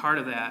to be part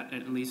of that,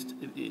 at least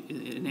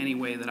in any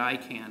way that I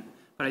can.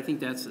 But I think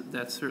that's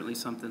certainly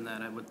something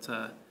that I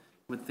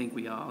would think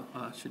we all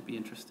should be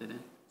interested in.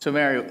 So,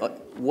 Mary,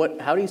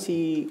 how do you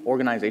see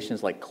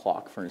organizations like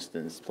Clock, for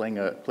instance, playing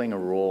a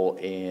role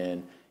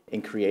in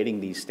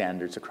creating these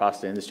standards across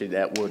the industry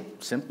that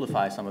would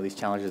simplify some of these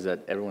challenges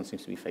that everyone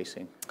seems to be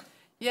facing?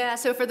 Yeah,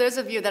 so for those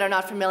of you that are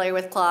not familiar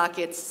with CLOC,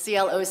 it's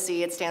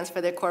CLOC. It stands for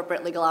the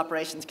Corporate Legal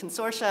Operations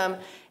Consortium,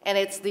 and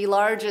it's the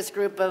largest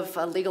group of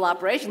legal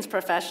operations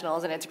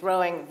professionals, and it's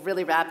growing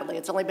really rapidly.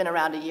 It's only been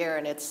around a year,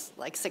 and it's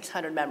like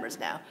 600 members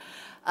now.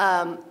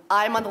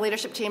 I'm on the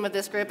leadership team of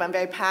this group. I'm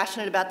very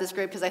passionate about this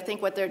group because I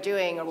think what they're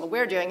doing, or what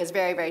we're doing, is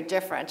very, very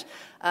different.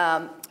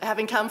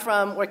 Having come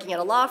from working at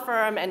a law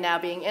firm and now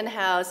being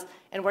in-house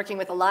and working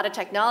with a lot of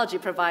technology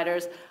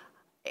providers,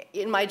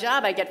 in my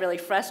job I get really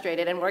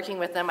frustrated, and working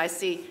with them I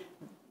see,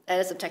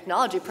 as a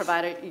technology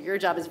provider, your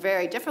job is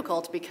very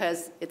difficult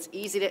because it's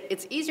easier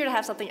to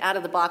have something out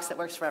of the box that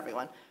works for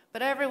everyone.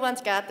 But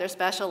everyone's got their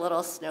special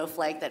little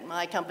snowflake that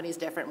my company's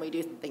different, we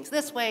do things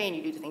this way and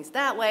you do things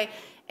that way.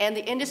 And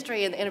the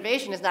industry and the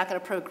innovation is not going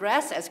to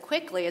progress as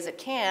quickly as it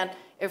can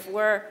if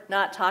we're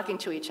not talking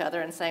to each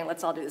other and saying,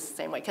 let's all do this the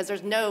same way. Because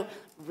there's no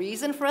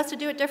reason for us to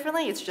do it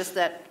differently. It's just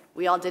that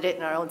we all did it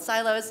in our own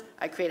silos.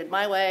 I created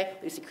my way,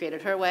 Lucy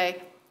created her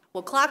way.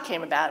 Well, clock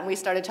came about and we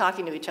started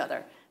talking to each other.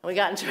 And we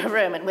got into a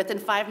room, and within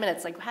 5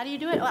 minutes, like, how do you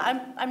do it? Well,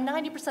 I'm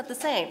 90% the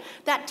same.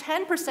 That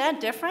 10%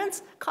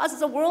 difference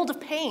causes a world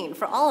of pain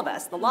for all of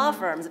us, the law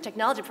firms, the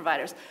technology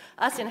providers,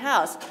 us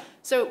in-house.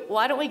 So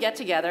why don't we get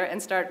together and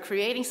start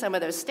creating some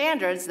of those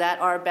standards that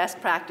are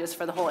best practice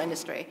for the whole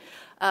industry?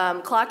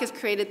 Clock has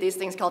created these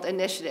things called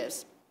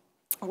initiatives,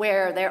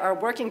 where there are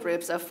working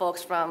groups of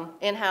folks from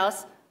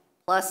in-house,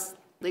 plus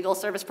legal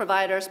service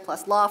providers,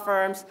 plus law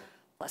firms,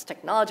 plus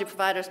technology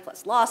providers,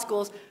 plus law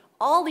schools.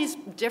 All these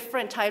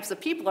different types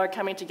of people are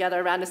coming together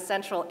around a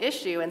central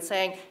issue and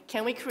saying,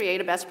 can we create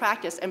a best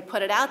practice and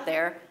put it out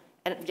there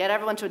and get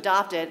everyone to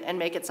adopt it and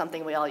make it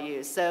something we all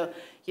use? So,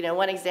 you know,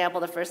 one example,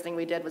 the first thing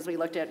we did was we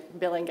looked at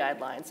billing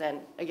guidelines.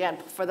 And again,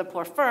 for the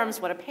poor firms,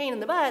 what a pain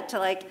in the butt to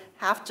like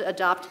have to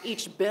adopt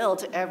each bill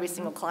to every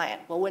single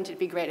client. Well, wouldn't it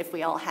be great if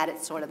we all had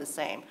it sort of the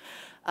same?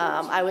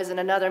 I was in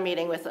another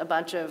meeting with a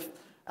bunch of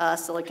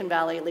Silicon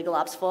Valley legal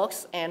ops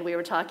folks, and we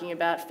were talking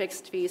about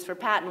fixed fees for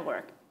patent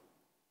work.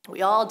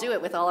 We all do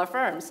it with all our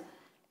firms,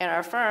 and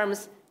our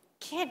firms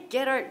can't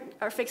get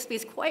our fixed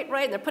fees quite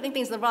right, and they're putting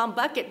things in the wrong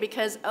bucket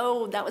because,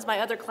 oh, that was my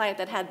other client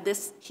that had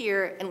this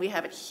here, and we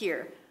have it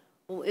here.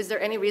 Well, is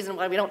there any reason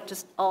why we don't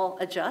just all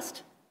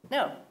adjust?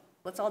 No,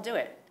 let's all do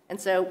it.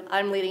 And so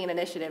I'm leading an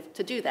initiative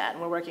to do that,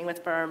 and we're working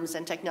with firms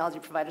and technology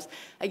providers.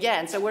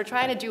 Again, so we're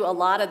trying to do a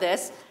lot of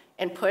this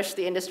and push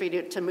the industry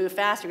to move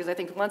faster, because I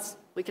think once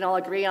we can all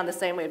agree on the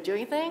same way of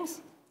doing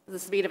things, the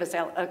speed of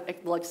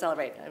it will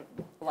accelerate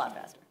a lot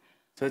faster.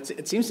 So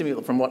it seems to me,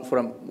 from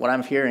what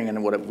I'm hearing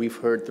and what we've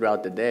heard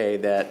throughout the day,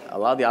 that a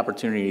lot of the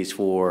opportunities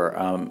for,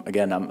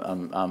 again,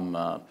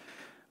 I'm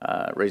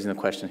raising the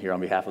question here on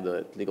behalf of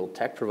the legal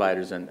tech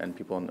providers and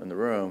people in the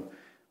room,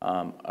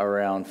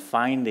 around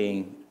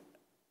finding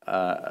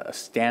a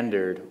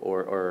standard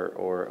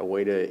or a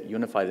way to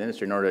unify the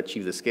industry in order to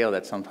achieve the scale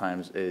that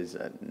sometimes is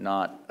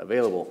not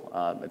available.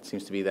 It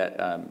seems to be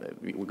that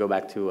we go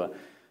back to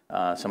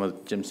some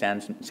of Jim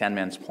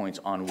Sandman's points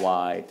on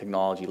why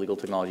legal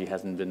technology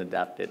hasn't been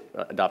adopted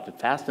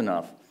fast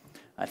enough.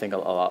 I think a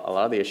lot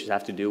of the issues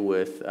have to do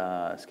with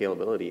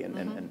scalability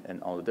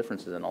and all the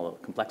differences and all the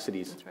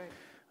complexities. That's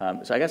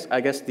right. So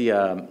I guess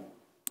the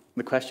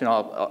question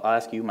I'll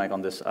ask you, Mike,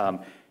 on this: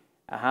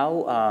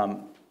 how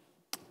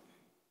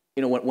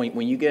you know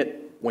when you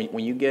get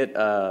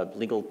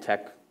legal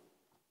tech,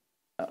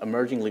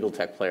 emerging legal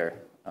tech player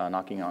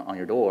knocking on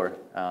your door,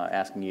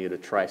 asking you to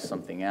try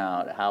something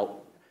out,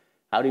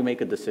 how do you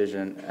make a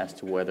decision as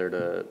to whether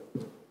to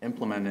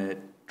implement it,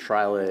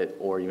 trial it,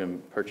 or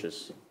even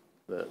purchase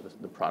the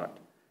product?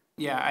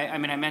 Yeah, I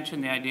mean, I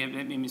mentioned the idea.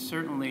 I mean,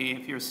 certainly,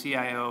 if you're a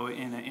CIO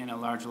in a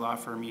large law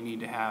firm, you need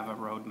to have a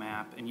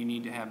roadmap, and you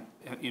need to have,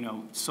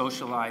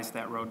 socialize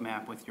that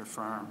roadmap with your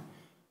firm.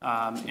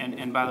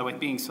 And by the way,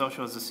 being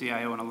social as a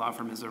CIO in a law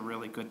firm is a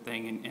really good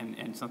thing,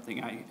 and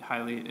something I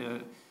highly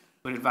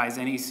would advise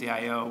any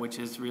CIO, which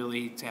is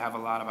really to have a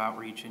lot of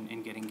outreach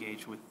and get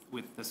engaged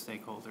with the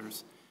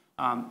stakeholders.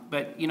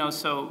 But,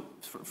 so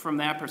from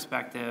that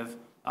perspective,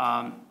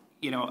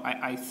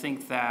 I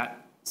think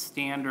that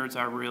standards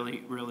are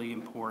really, really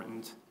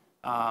important.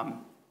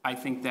 I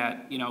think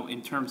that,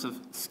 in terms of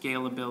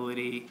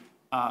scalability,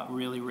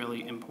 really,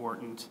 really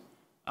important.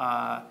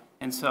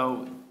 And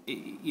so,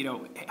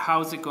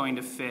 how is it going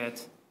to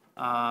fit?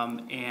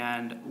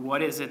 And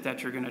what is it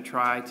that you're going to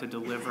try to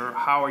deliver?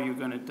 How are you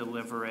going to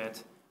deliver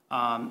it?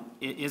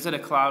 Is it a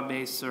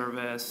cloud-based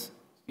service?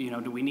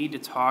 Do we need to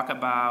talk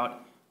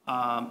about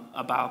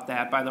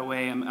that? By the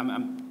way,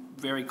 I'm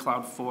very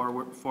cloud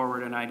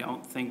forward, and I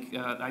don't think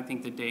I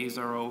think the days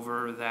are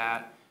over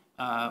that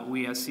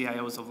we as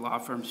CIOs of law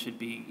firms should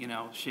be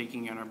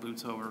shaking in our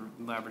boots over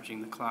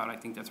leveraging the cloud. I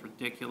think that's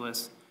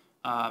ridiculous.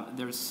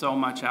 There's so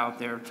much out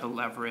there to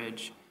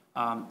leverage,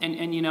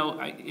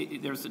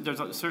 there's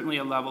certainly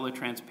a level of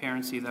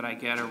transparency that I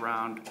get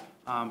around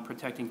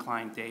protecting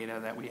client data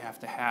that we have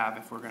to have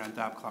if we're going to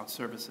adopt cloud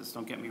services.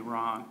 Don't get me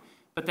wrong,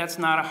 but that's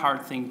not a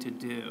hard thing to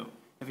do.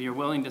 If you're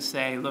willing to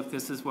say, look,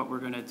 this is what we're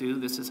going to do,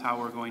 this is how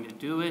we're going to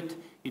do it,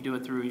 you do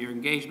it through your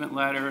engagement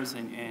letters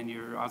and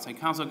your outside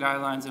counsel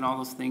guidelines and all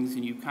those things,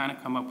 and you kind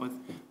of come up with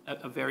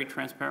a very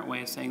transparent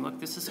way of saying, look,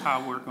 this is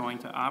how we're going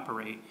to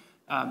operate.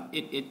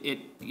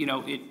 It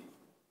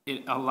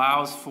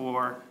allows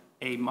for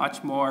a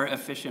much more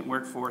efficient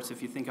workforce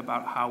if you think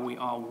about how we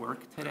all work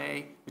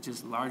today, which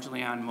is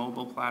largely on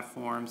mobile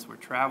platforms. We're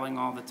traveling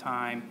all the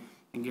time.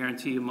 I can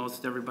guarantee you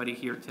most everybody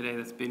here today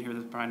that's been here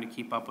that's trying to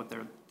keep up with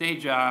their day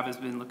job has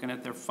been looking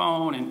at their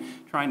phone and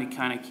trying to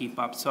kind of keep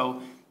up. So,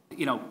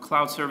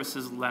 cloud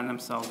services lend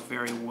themselves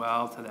very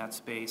well to that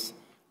space.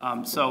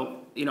 I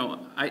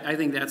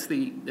think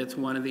that's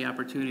one of the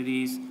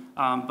opportunities.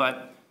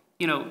 But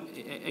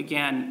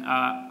again,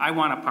 I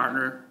want to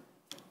partner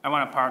I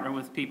want to partner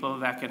with people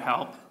that could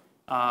help.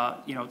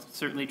 You know,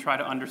 certainly try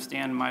to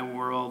understand my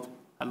world.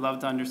 I'd love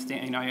to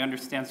understand, you know, I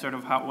understand sort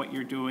of what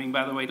you're doing.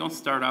 By the way, don't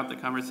start out the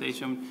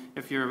conversation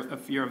if you're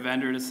a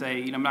vendor to say,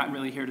 you know, I'm not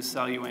really here to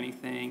sell you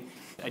anything.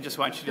 I just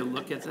want you to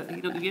look at the,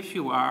 you know, yes,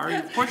 you are.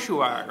 Of course you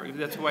are.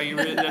 That's why you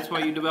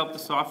developed the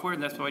software,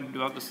 and that's why you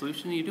developed the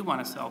solution. You do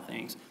want to sell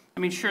things.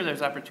 I mean, sure,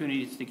 there's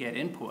opportunities to get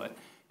input.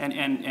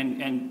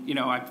 And you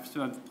know, I've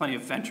plenty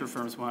of venture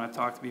firms want to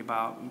talk to me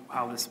about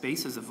how the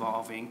space is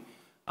evolving.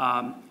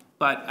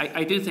 But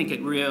I do think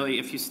it really,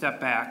 if you step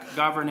back,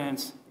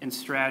 governance and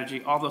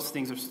strategy, all those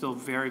things are still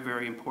very,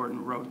 very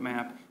important.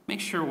 Roadmap. Make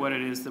sure what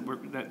it is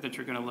that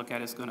you're going to look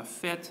at is going to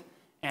fit,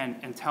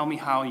 and tell me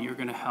how you're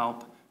going to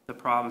help the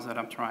problems that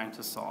I'm trying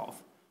to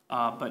solve.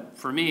 But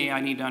for me,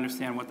 I need to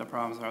understand what the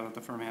problems are that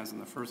the firm has in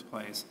the first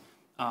place.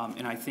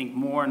 And I think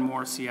more and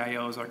more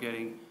CIOs are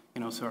getting,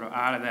 you know, sort of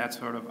out of that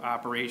sort of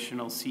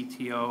operational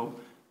CTO,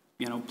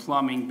 you know,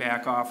 plumbing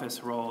back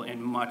office role,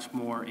 and much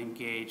more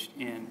engaged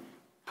in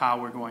how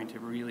we're going to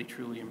really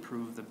truly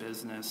improve the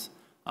business.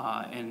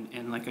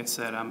 And like I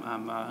said,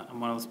 I'm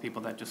one of those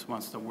people that just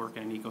wants to work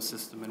in an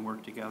ecosystem and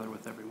work together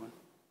with everyone.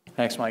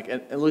 Thanks, Mike.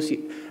 And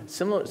Lucy,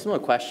 similar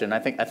question. I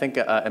think,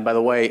 and by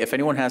the way, if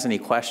anyone has any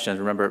questions,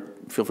 remember,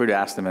 feel free to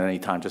ask them at any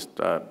time. Just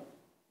go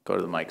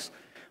to the mics.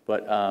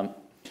 But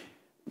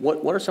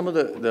what are some of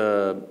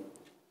the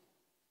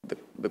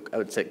I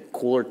would say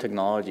cooler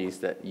technologies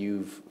that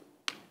you've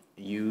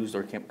used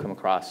or come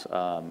across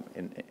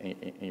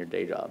in your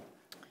day job?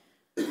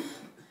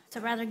 So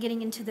rather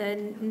getting into the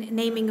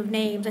naming of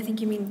names, I think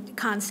you mean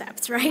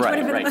concepts, right? Right, What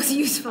have been right. the most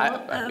useful?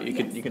 You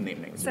can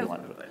name names if you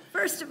want.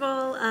 First of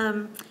all,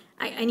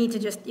 I need to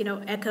just, you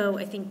know, echo,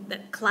 I think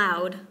that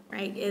cloud,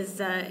 right,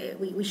 is,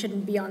 we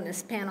shouldn't be on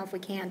this panel if we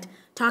can't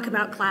talk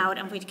about cloud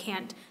and we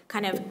can't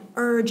kind of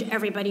urge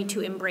everybody to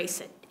embrace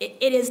it.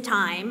 It is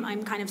time.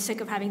 I'm kind of sick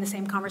of having the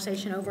same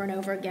conversation over and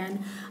over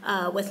again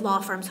with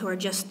law firms who are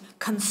just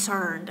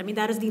concerned. I mean,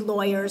 that is the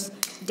lawyer's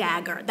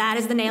dagger. That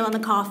is the nail in the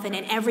coffin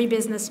in every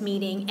business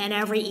meeting and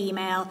every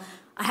email.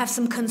 I have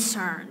some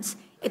concerns.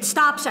 It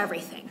stops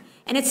everything.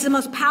 And it's the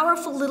most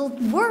powerful little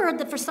word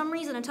that for some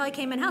reason, until I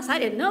came in-house, I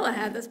didn't know I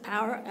had this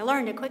power. I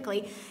learned it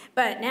quickly.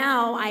 But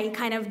now I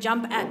kind of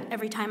jump at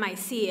every time I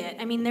see it.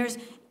 I mean,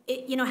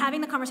 you know,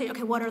 having the conversation,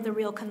 okay, what are the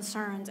real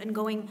concerns, and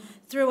going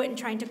through it and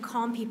trying to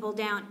calm people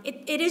down.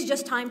 It is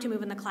just time to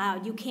move in the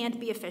cloud. You can't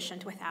be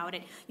efficient without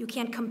it. You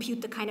can't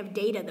compute the kind of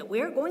data that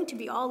we're going to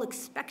be all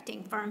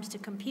expecting firms to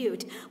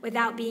compute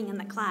without being in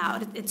the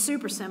cloud. It's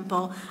super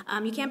simple.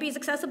 You can't be as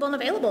accessible and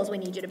available as we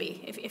need you to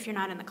be if you're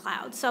not in the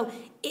cloud. So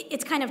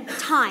it's kind of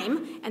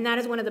time, and that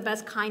is one of the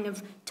best kind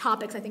of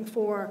topics, I think,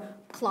 for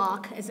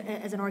CLOC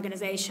as an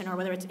organization, or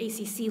whether it's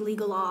ACC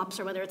Legal Ops,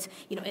 or whether it's,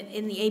 you know,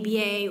 in the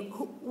ABA,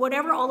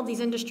 whatever all of these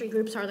industry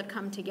groups are that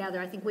come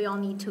together. I think we all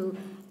need to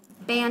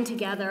band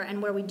together, and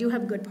where we do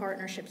have good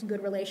partnerships,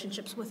 good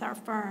relationships with our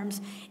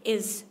firms,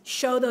 is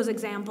show those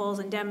examples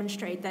and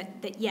demonstrate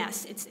that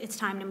yes, it's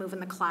time to move in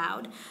the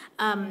cloud.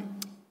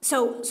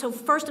 So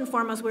first and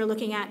foremost, we're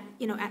looking at,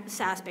 you know, at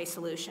SaaS-based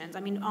solutions. I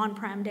mean,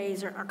 on-prem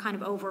days are kind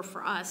of over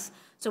for us.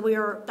 So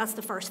that's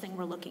the first thing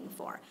we're looking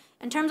for.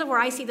 In terms of where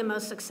I see the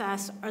most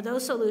success are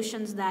those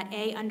solutions that,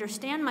 A,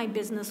 understand my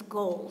business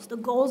goals, the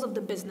goals of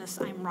the business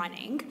I'm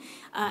running,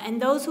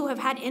 and those who have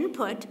had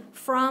input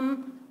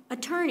from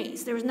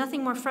attorneys. There was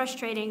nothing more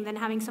frustrating than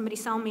having somebody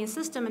sell me a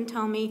system and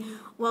tell me,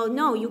 well,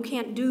 no, you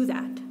can't do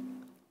that.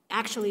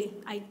 Actually,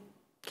 I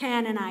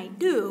can and I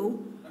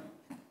do.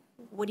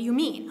 What do you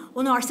mean?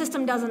 Well, no, our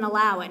system doesn't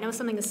allow it. And it was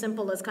something as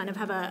simple as kind of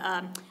have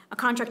a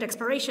contract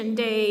expiration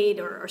date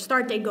or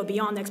start date go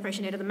beyond the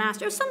expiration date of the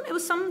master. It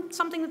was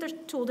something that their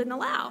tool didn't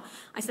allow.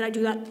 I said, I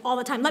do that all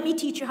the time. Let me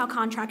teach you how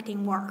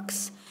contracting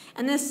works.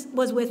 And this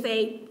was with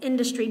a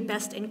industry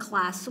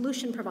best-in-class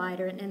solution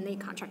provider in the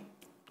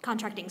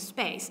contracting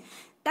space.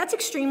 That's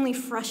extremely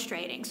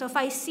frustrating. So if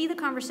I see the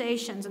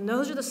conversations, and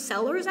those are the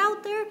sellers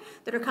out there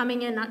that are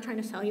coming in, not trying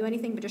to sell you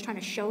anything, but just trying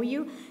to show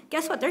you,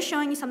 guess what? They're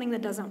showing you something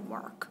that doesn't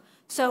work.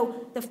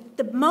 So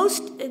the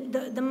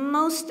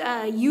most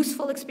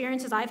useful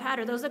experiences I've had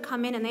are those that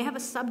come in and they have a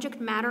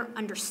subject matter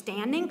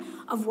understanding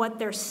of what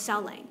they're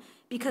selling.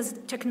 Because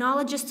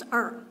technologists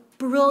are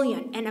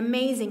brilliant and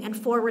amazing and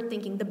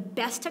forward-thinking. The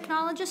best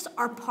technologists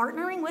are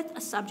partnering with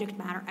a subject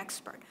matter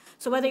expert.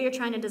 So whether you're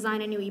trying to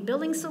design a new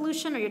e-billing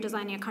solution, or you're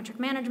designing a contract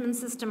management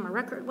system or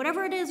record,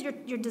 whatever it is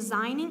you're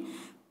designing,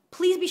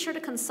 please be sure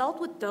to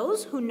consult with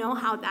those who know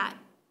how that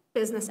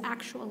business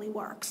actually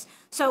works.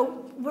 So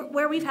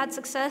where we've had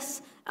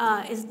success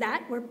is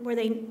that, where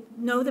they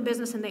know the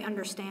business and they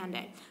understand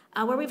it.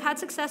 Where we've had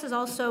success is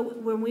also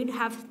when we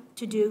have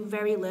to do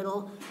very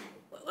little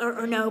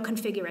or no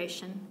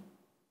configuration,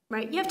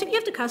 right? You have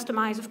to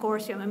customize, of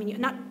course. I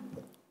mean,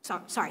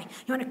 sorry,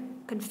 you want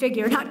to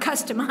configure, not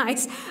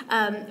customize.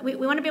 We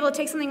want to be able to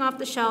take something off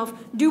the shelf,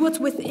 do what's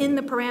within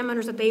the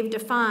parameters that they've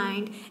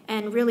defined,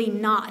 and really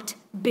not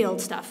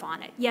build stuff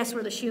on it. Yes,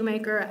 we're the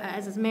shoemaker,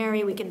 as is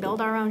Mary, we can build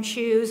our own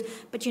shoes,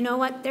 but you know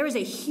what? There is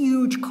a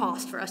huge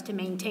cost for us to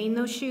maintain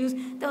those shoes.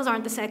 Those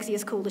aren't the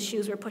sexiest, coolest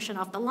shoes we're pushing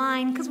off the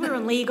line because we're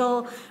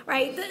illegal,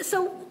 right?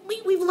 So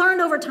we've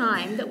learned over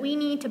time that we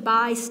need to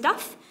buy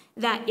stuff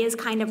that is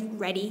kind of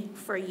ready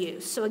for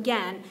use. So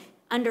again,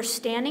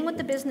 understanding what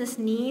the business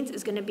needs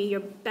is going to be your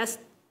best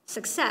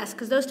success,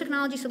 because those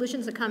technology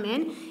solutions that come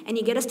in and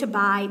you get us to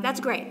buy,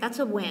 that's great, that's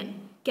a win.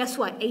 Guess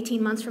what?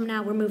 18 months from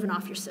now, we're moving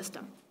off your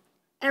system.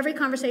 Every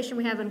conversation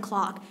we have in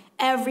Clock,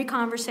 every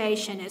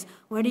conversation is,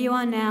 what are you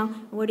on now?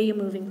 What are you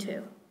moving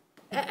to?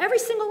 Every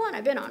single one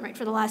I've been on, right,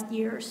 for the last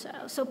year or so.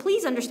 So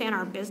please understand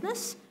our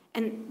business,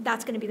 and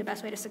that's going to be the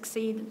best way to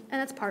succeed,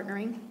 and that's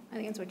partnering. I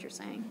think that's what you're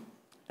saying.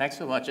 Thanks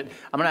so much. And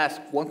I'm going to ask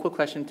one quick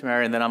question to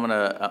Mary, and then I'm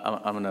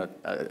going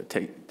to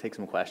take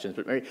some questions.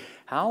 But Mary,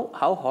 how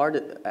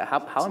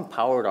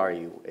empowered are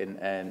you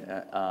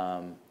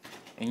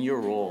in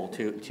your role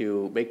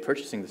to make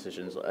purchasing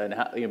decisions? And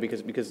how,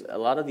 because a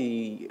lot of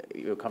the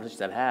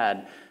conversations I've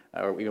had,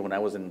 or when I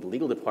was in the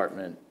legal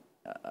department,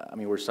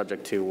 we're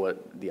subject to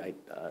what the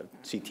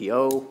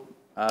CTO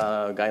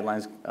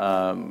guidelines,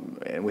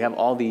 and we have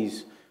all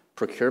these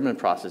procurement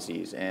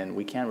processes, and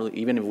we can't really,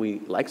 even if we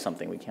like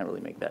something, we can't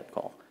really make that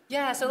call.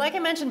 Yeah, so like I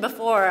mentioned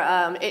before,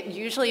 it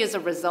usually is a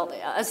result,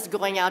 us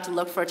going out to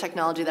look for a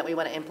technology that we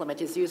want to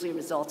implement is usually a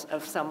result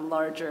of some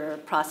larger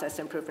process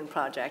improvement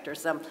project or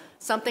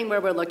something where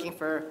we're looking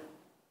for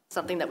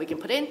something that we can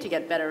put in to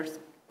get better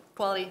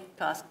quality,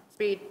 cost,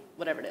 speed,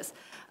 whatever it is.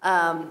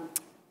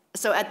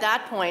 So at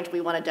that point, we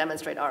want to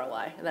demonstrate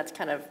ROI, and that's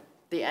kind of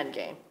the end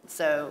game.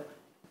 So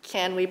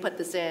can we put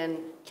this in?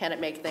 Can it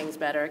make things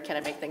better? Can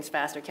it make things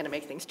faster? Can it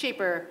make things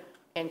cheaper?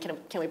 And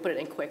can we put it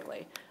in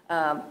quickly?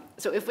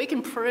 So if we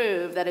can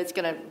prove that it's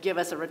going to give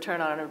us a return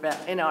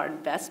on our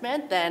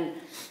investment, then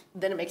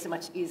it makes it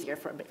much easier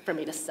for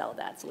me to sell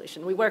that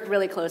solution. We work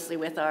really closely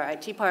with our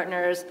IT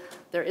partners.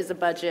 There is a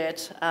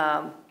budget.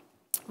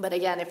 But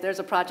again, if there's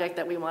a project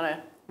that we want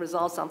to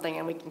resolve something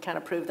and we can kind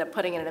of prove that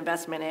putting an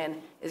investment in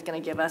is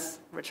going to give us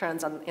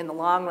returns in the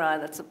long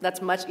run,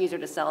 that's much easier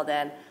to sell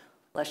than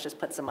let's just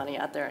put some money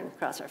out there and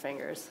cross our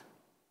fingers.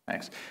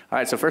 Thanks. All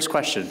right, so first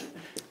question.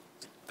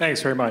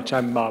 Thanks very much.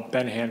 I'm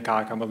Ben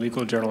Hancock. I'm a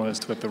legal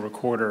journalist with The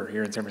Recorder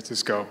here in San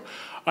Francisco.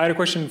 I had a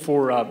question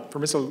for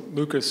Mr.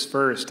 Lucas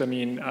first.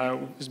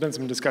 There's been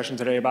some discussion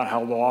today about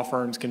how law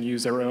firms can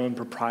use their own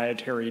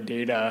proprietary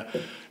data.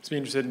 I'd be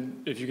interested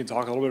if you can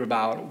talk a little bit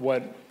about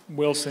what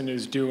Wilson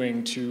is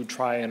doing to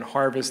try and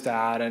harvest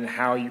that and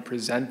how you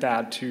present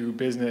that to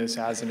business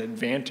as an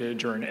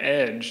advantage or an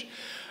edge.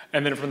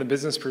 And then from the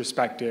business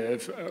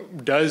perspective,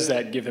 does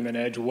that give them an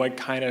edge? What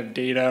kind of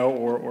data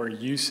or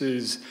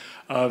uses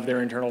of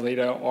their internal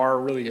data are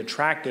really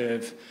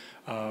attractive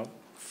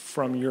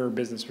from your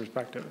business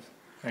perspective?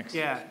 Thanks.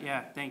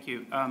 Yeah, thank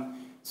you.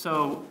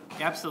 So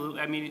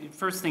absolutely,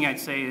 first thing I'd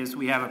say is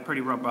we have a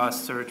pretty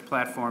robust search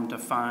platform to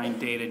find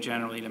data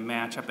generally to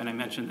match up, and I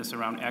mentioned this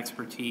around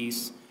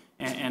expertise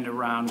and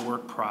around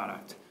work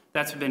product.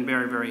 That's been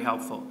very, very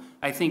helpful.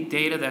 I think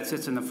data that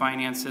sits in the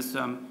finance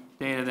system,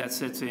 data that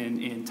sits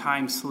in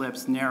time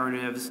slips,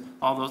 narratives,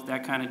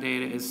 that kind of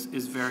data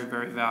is very,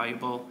 very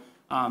valuable.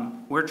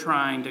 We're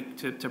trying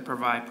to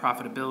provide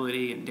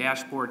profitability and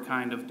dashboard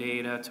kind of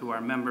data to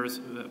our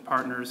members,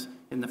 partners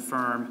in the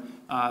firm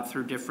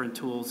through different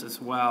tools as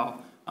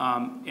well.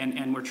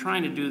 And we're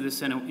trying to do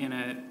this in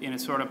a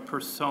sort of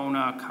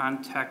persona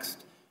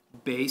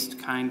context-based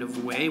kind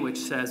of way, which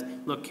says,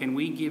 look, can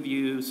we give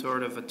you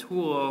sort of a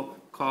tool,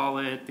 call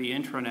it the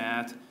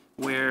intranet,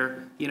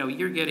 where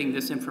you're getting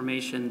this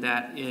information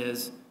that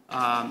is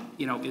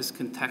is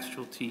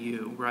contextual to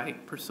you,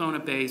 right?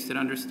 Persona-based, it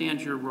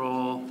understands your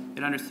role,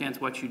 it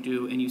understands what you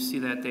do, and you see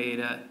that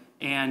data,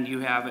 and you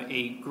have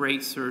a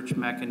great search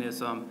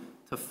mechanism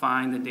to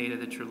find the data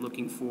that you're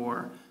looking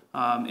for.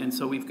 And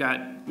so we've got,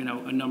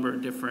 a number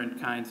of different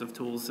kinds of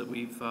tools that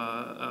we've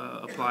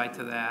applied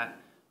to that,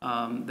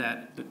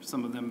 that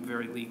some of them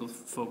very legal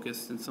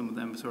focused and some of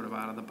them sort of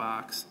out of the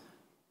box.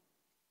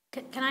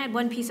 Can I add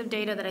one piece of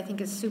data that I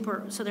think is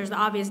super, so there's the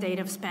obvious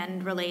data of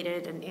spend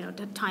related and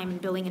to time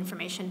and billing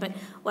information, but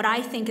what I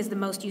think is the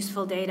most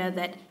useful data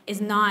that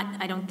is not,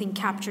 I don't think,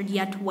 captured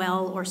yet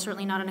well, or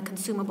certainly not in a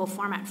consumable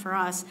format for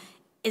us,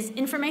 is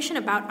information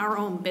about our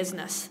own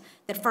business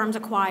that firms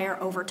acquire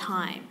over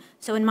time.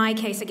 So in my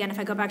case, again, if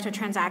I go back to a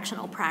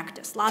transactional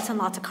practice, lots and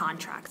lots of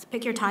contracts.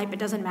 Pick your type, it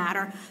doesn't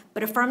matter.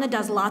 But a firm that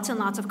does lots and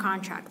lots of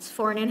contracts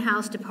for an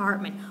in-house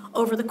department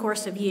over the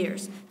course of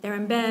years, they're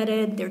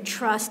embedded, they're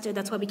trusted,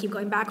 that's why we keep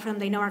going back for them.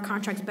 They know our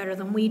contracts better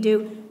than we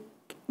do.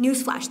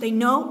 Newsflash, they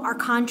know our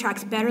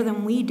contracts better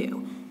than we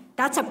do.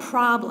 That's a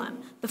problem.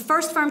 The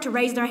first firm to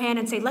raise their hand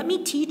and say, let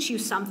me teach you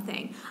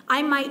something.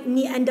 I might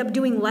end up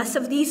doing less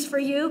of these for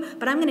you,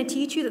 but I'm going to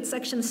teach you that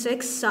Section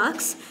 6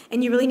 sucks,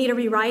 and you really need to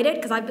rewrite it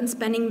because I've been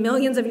spending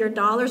millions of your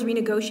dollars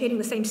renegotiating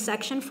the same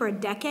section for a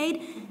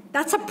decade.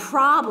 That's a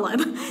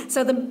problem.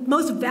 So the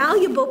most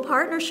valuable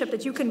partnership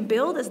that you can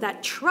build is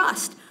that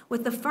trust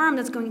with the firm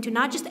that's going to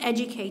not just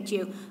educate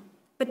you,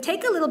 but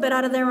take a little bit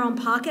out of their own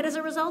pocket as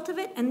a result of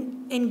it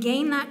and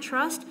gain that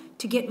trust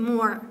to get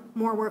more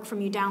work from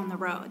you down the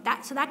road.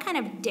 So that kind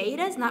of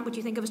data is not what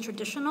you think of as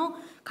traditional,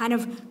 kind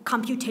of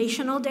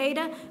computational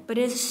data, but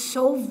it is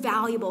so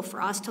valuable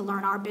for us to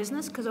learn our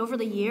business, because over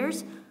the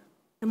years,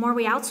 the more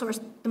we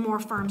outsource, the more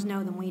firms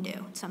know than we do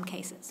in some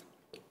cases.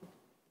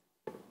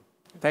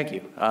 Thank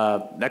you.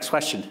 Next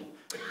question.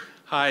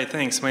 Hi,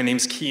 thanks. My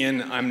name's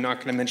Kian. I'm not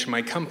going to mention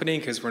my company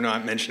because we're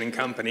not mentioning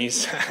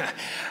companies.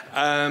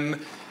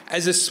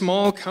 As a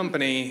small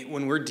company,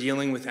 when we're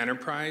dealing with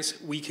enterprise,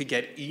 we could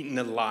get eaten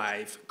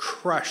alive,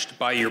 crushed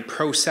by your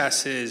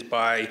processes,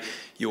 by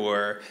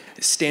your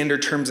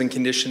standard terms and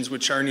conditions,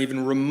 which aren't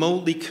even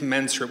remotely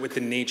commensurate with the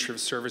nature of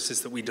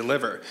services that we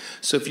deliver.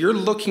 So if you're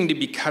looking to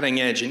be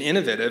cutting edge and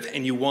innovative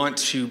and you want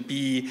to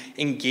be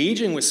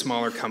engaging with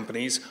smaller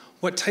companies,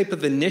 what type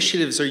of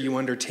initiatives are you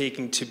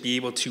undertaking to be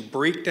able to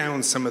break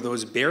down some of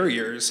those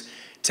barriers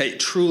to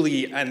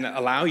truly and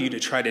allow you to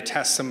try to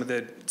test some of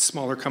the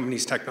smaller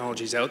companies'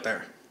 technologies out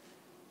there?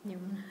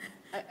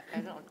 I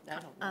don't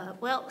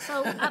Well,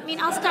 so, I mean,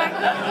 I'll start.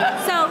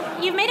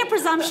 So you've made a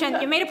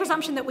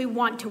presumption that we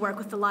want to work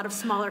with a lot of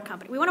smaller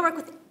companies. We want to work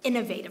with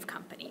innovative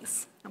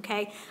companies,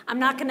 okay? I'm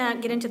not going to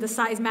get into the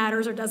size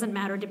matters or doesn't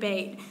matter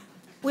debate.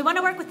 We want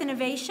to work with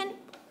innovation,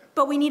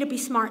 but we need to be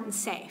smart and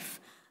safe.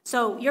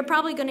 So you're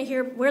probably going to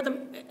hear,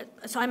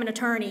 so I'm an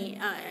attorney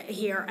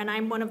here, and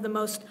I'm one of the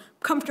most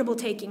comfortable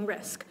taking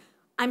risk.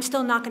 I'm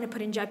still not going to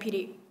put in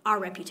jeopardy our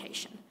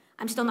reputation.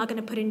 I'm still not going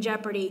to put in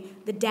jeopardy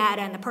the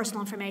data and the personal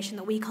information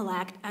that we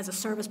collect as a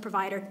service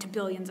provider to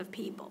billions of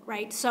people,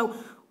 right? So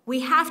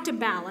we have to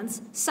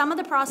balance. Some of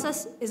the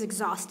process is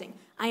exhausting.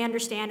 I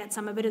understand it.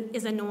 Some of it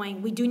is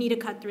annoying. We do need to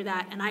cut through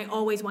that, and I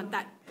always want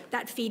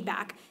that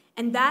feedback.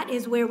 And that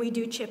is where we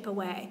do chip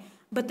away.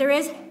 But there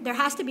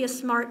has to be a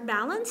smart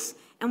balance,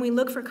 and we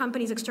look for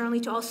companies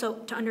externally to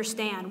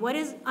understand what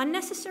is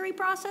unnecessary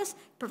process,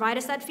 provide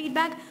us that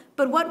feedback,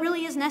 but what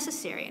really is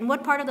necessary, and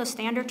what part of those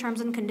standard terms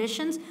and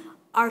conditions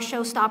are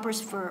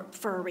showstoppers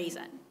for a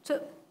reason.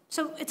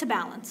 So it's a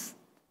balance.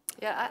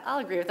 Yeah, I'll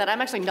agree with that.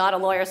 I'm actually not a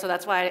lawyer, so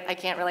that's why I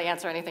can't really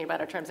answer anything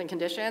about our terms and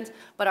conditions.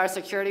 But our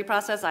security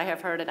process, I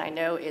have heard and I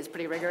know, is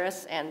pretty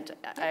rigorous, and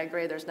I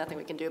agree there's nothing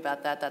we can do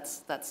about that.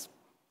 That's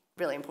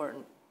really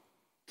important.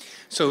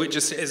 So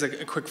just as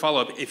a quick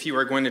follow-up, if you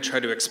are going to try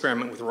to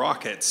experiment with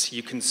rockets,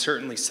 you can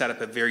certainly set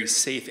up a very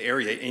safe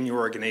area in your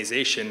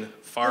organization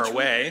far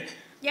away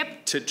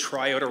to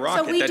try out a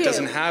rocket that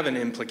doesn't have an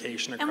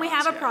implication across. And we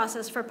have a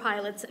process for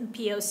pilots and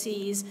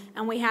POCs,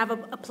 and we have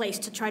a place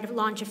to try to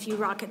launch a few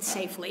rockets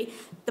safely.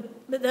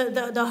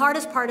 The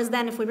hardest part is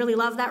then if we really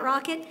love that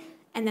rocket,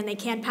 and then they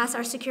can't pass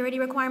our security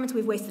requirements,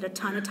 we've wasted a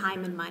ton of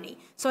time and money.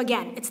 So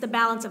again, it's the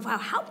balance of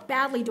how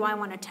badly do I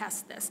want to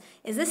test this?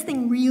 Is this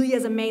thing really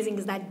as amazing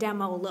as that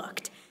demo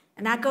looked?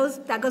 And that goes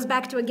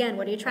back to, again,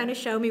 what are you trying to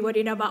show me? What do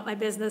you know about my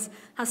business?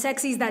 How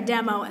sexy is that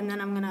demo? And then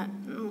I'm going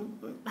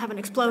to have an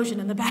explosion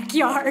in the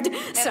backyard.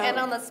 And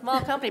on the small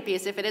company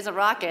piece, if it is a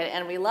rocket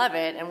and we love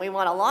it and we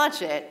want to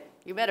launch it,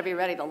 you better be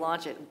ready to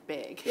launch it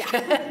big.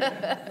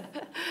 Yeah.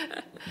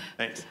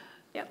 Thanks.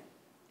 Yep.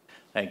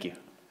 Thank you.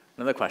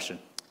 Another question.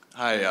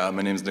 Hi,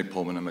 my name is Nick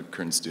Pullman. I'm a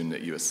current student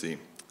at USC.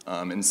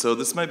 And so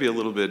this might be a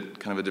little bit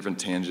kind of a different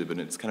tangent, but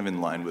it's kind of in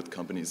line with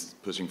companies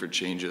pushing for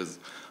changes,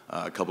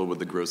 coupled with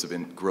the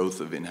growth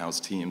of in-house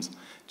teams.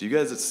 Do you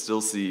guys still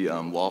see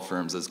law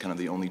firms as kind of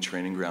the only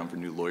training ground for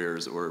new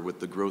lawyers, or with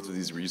the growth of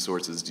these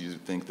resources, do you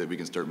think that we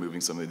can start moving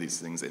some of these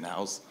things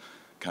in-house,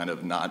 kind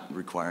of not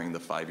requiring the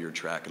 5-year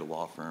track at a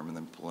law firm and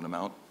then pulling them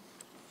out?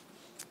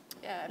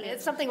 Yeah, I mean,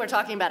 it's something we're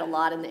talking about a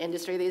lot in the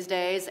industry these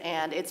days,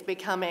 and it's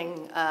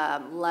becoming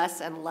less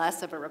and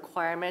less of a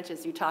requirement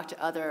as you talk to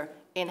other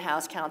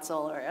in-house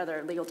counsel or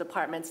other legal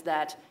departments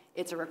that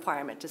it's a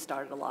requirement to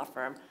start at a law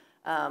firm.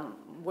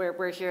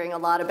 We're hearing a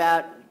lot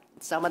about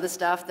some of the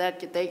stuff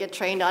that they get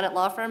trained on at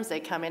law firms.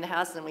 They come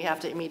in-house and we have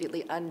to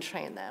immediately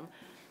untrain them.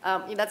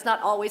 That's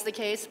not always the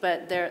case,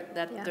 but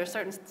there's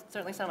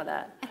certainly some of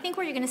that. I think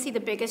where you're going to see the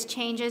biggest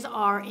changes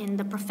are in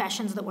the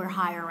professions that we're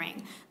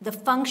hiring, the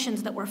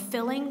functions that we're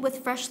filling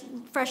with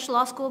fresh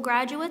law school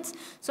graduates.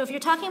 So if you're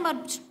talking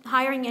about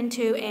hiring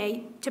into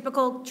a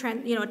typical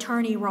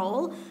attorney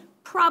role,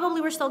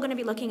 probably we're still going to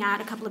be looking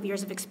at a couple of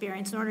years of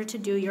experience in order to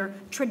do your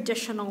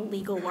traditional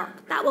legal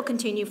work. That will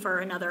continue for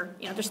another,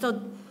 there's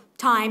still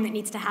time that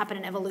needs to happen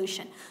in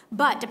evolution.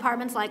 But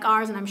departments like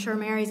ours, and I'm sure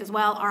Mary's as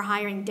well, are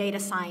hiring data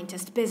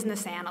scientists,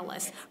 business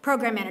analysts,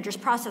 program managers,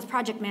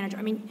 project manager,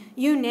 I mean,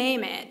 you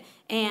name it.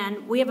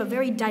 And we have a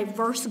very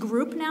diverse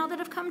group now that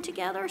have come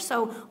together.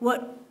 So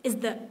what is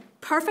the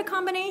perfect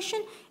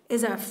combination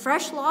is a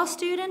fresh law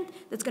student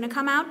that's going to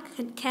come out,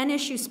 can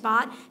issue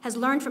spot, has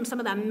learned from some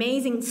of the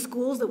amazing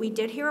schools that we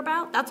did hear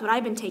about. That's what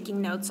I've been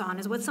taking notes on,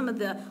 is what some of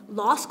the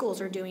law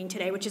schools are doing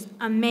today, which is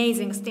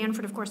amazing,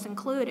 Stanford, of course,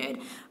 included,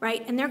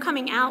 right? And they're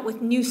coming out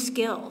with new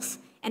skills.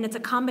 And it's a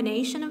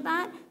combination of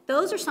that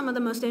those are some of the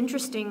most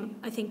interesting,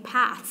 I think,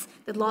 paths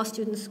that law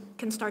students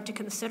can start to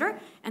consider,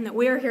 and that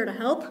we're here to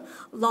help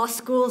law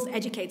schools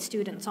educate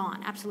students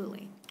on.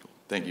 Absolutely.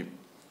 Thank you.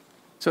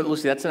 So,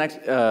 Lucy, that's an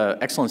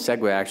excellent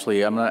segue,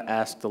 actually. I'm going to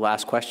ask the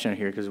last question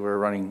here because we're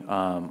running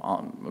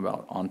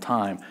on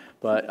time.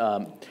 But,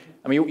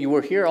 I mean, you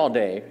were here all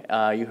day.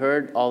 You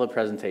heard all the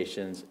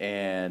presentations,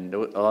 and a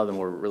lot of them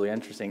were really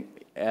interesting.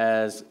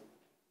 As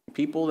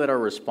people that are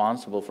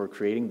responsible for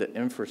creating the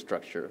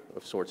infrastructure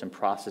of sorts and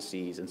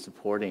processes and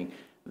supporting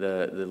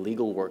the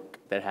legal work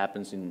that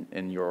happens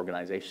in your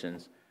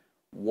organizations,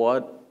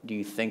 what do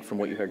you think from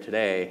what you heard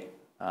today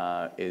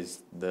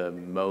is the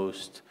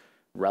most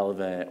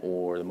relevant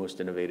or the most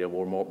innovative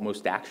or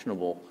most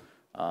actionable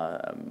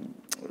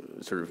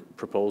sort of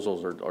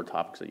proposals or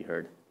topics that you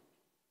heard?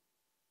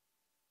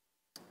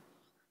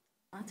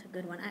 That's a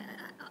good one.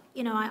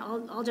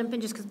 I'll jump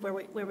in just because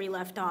where we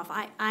left off.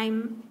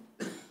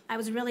 I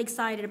was really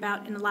excited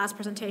about, in the last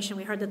presentation,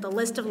 we heard that the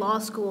list of law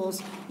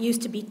schools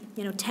used to be,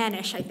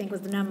 10-ish, I think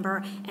was the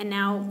number, and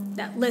now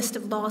that list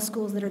of law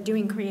schools that are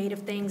doing creative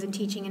things and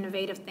teaching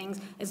innovative things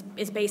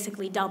is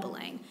basically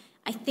doubling.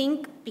 I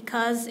think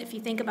because if you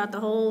think about the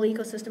whole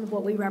ecosystem of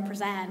what we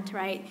represent,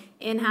 right,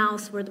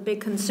 in-house, we're the big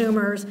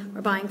consumers,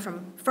 we're buying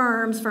from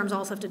firms, firms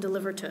also have to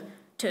deliver to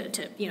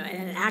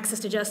and access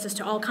to justice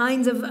to all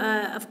kinds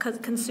of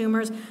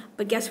consumers.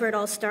 But guess where it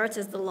all starts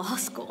is the law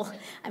school.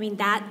 I mean,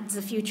 that's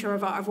the future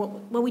of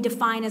what we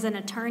define as an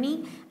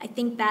attorney. I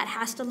think that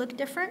has to look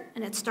different,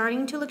 and it's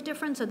starting to look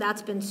different. So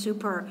that's been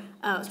super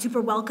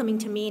welcoming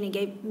to me, and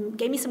it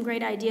gave me some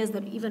great ideas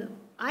that even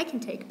I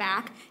can take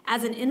back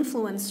as an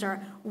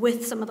influencer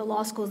with some of the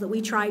law schools that we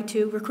try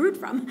to recruit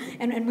from,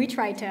 and we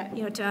try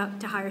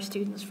to hire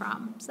students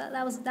from. So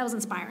that was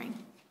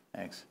inspiring.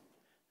 Thanks.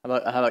 How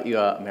about you,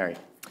 Mary?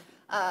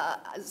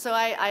 So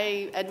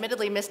I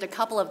admittedly missed a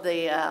couple of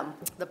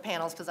the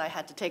panels because I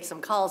had to take some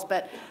calls,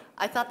 but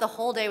I thought the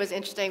whole day was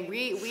interesting.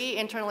 We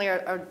internally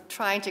are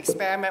trying to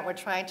experiment. We're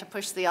trying to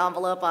push the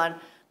envelope on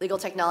legal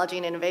technology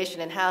and innovation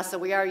in-house. So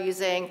we are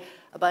using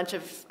a bunch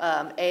of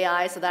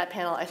AI. So that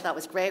panel I thought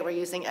was great. We're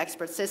using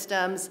expert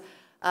systems.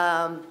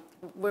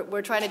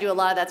 We're trying to do a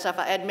lot of that stuff.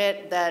 I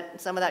admit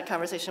that some of that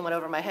conversation went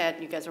over my head.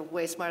 You guys are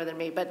way smarter than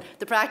me, but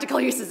the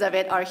practical uses of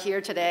it are here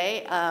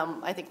today.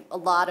 I think a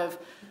lot of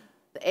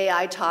the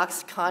AI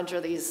talks conjure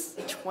these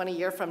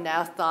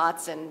 20-year-from-now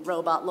thoughts and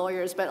robot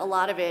lawyers, but a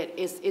lot of it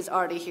is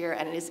already here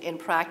and it is in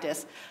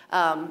practice.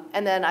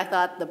 And then I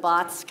thought the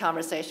bots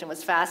conversation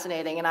was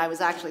fascinating, and I was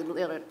actually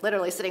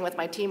literally sitting with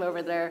my team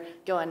over there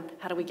going,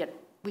 how do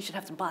we should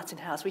have some bots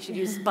in-house. We should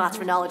use bots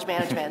for knowledge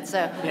management.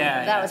 So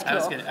that was cool. I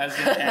was going to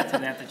add to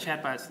that. The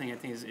chatbots thing, I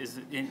think,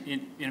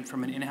 is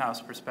from an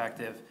in-house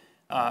perspective.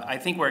 I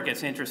think where it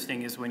gets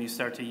interesting is when you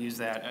start to use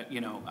that,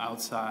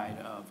 outside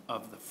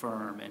of the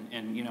firm,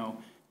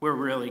 and we're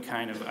really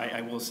kind of,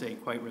 I will say,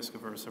 quite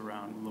risk-averse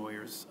around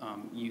lawyers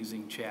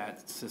using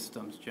chat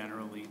systems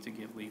generally to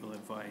give legal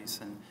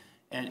advice,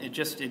 and it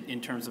just in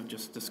terms of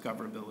just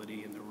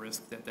discoverability and the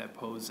risk that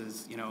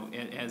poses,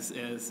 as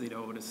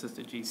an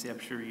assistant GC, I'm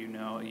sure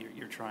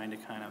you're trying to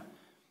kind of.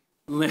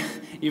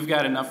 You've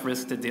got enough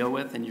risk to deal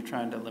with, and you're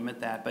trying to limit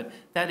that. But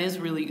that is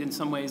really, in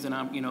some ways,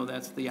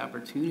 that's the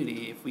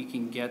opportunity. If we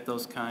can get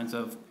those kinds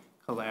of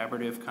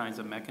collaborative kinds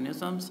of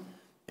mechanisms,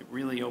 it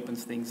really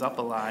opens things up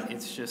a lot.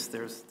 It's just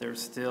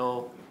there's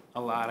still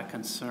a lot of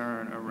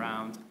concern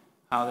around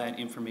how that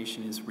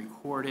information is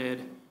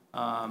recorded,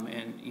 and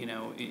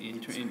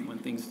when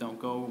things don't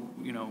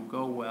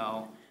go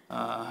well.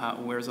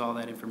 Where's all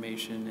that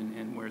information,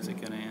 and where's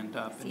it going to end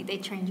up? See, they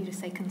trained you to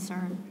say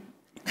concern.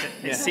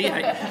 Yeah. See,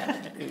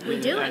 we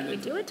do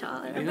it to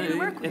all everybody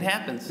work with. It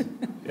happens.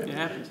 It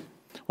happens.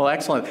 Well,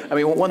 excellent. I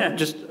mean, one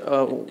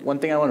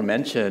thing I want to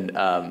mention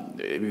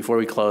before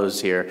we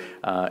close here,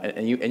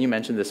 and you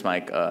mentioned this,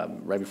 Mike,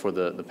 right before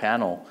the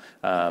panel.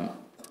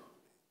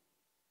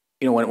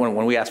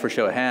 When we asked for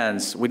show of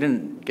hands, we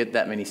didn't get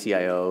that many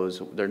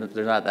CIOs. There's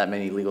not that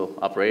many legal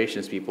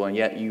operations people, and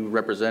yet you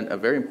represent a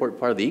very important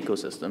part of the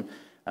ecosystem.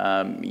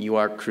 You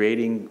are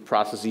creating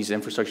processes,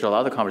 infrastructure. A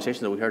lot of the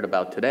conversations that we heard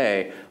about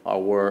today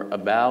were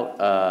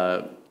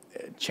about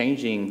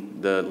changing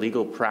the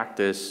legal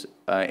practice,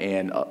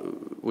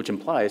 which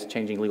implies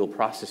changing legal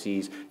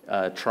processes,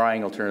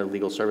 trying alternative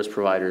legal service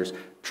providers,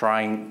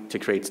 trying to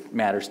create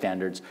matter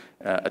standards.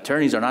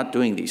 Attorneys are not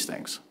doing these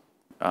things.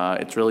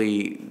 It's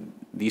really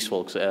these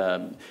folks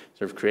sort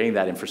of creating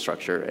that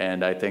infrastructure.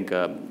 And I think,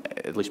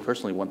 at least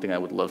personally, one thing I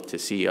would love to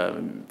see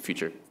in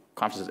future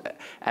conferences,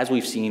 as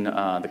we've seen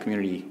the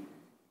community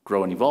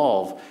grow and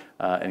evolve,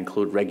 and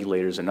include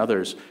regulators and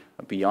others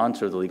beyond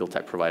sort of the legal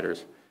tech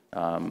providers,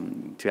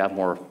 to have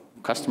more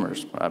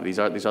customers. These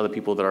are the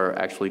people that are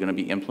actually going to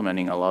be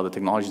implementing a lot of the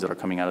technologies that are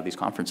coming out of these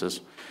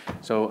conferences.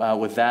 So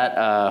with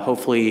that,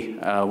 hopefully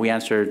we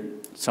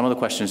answered some of the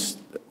questions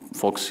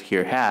folks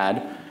here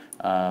had,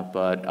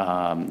 but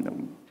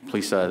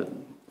please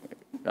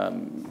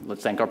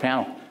let's thank our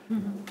panel.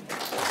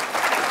 Mm-hmm.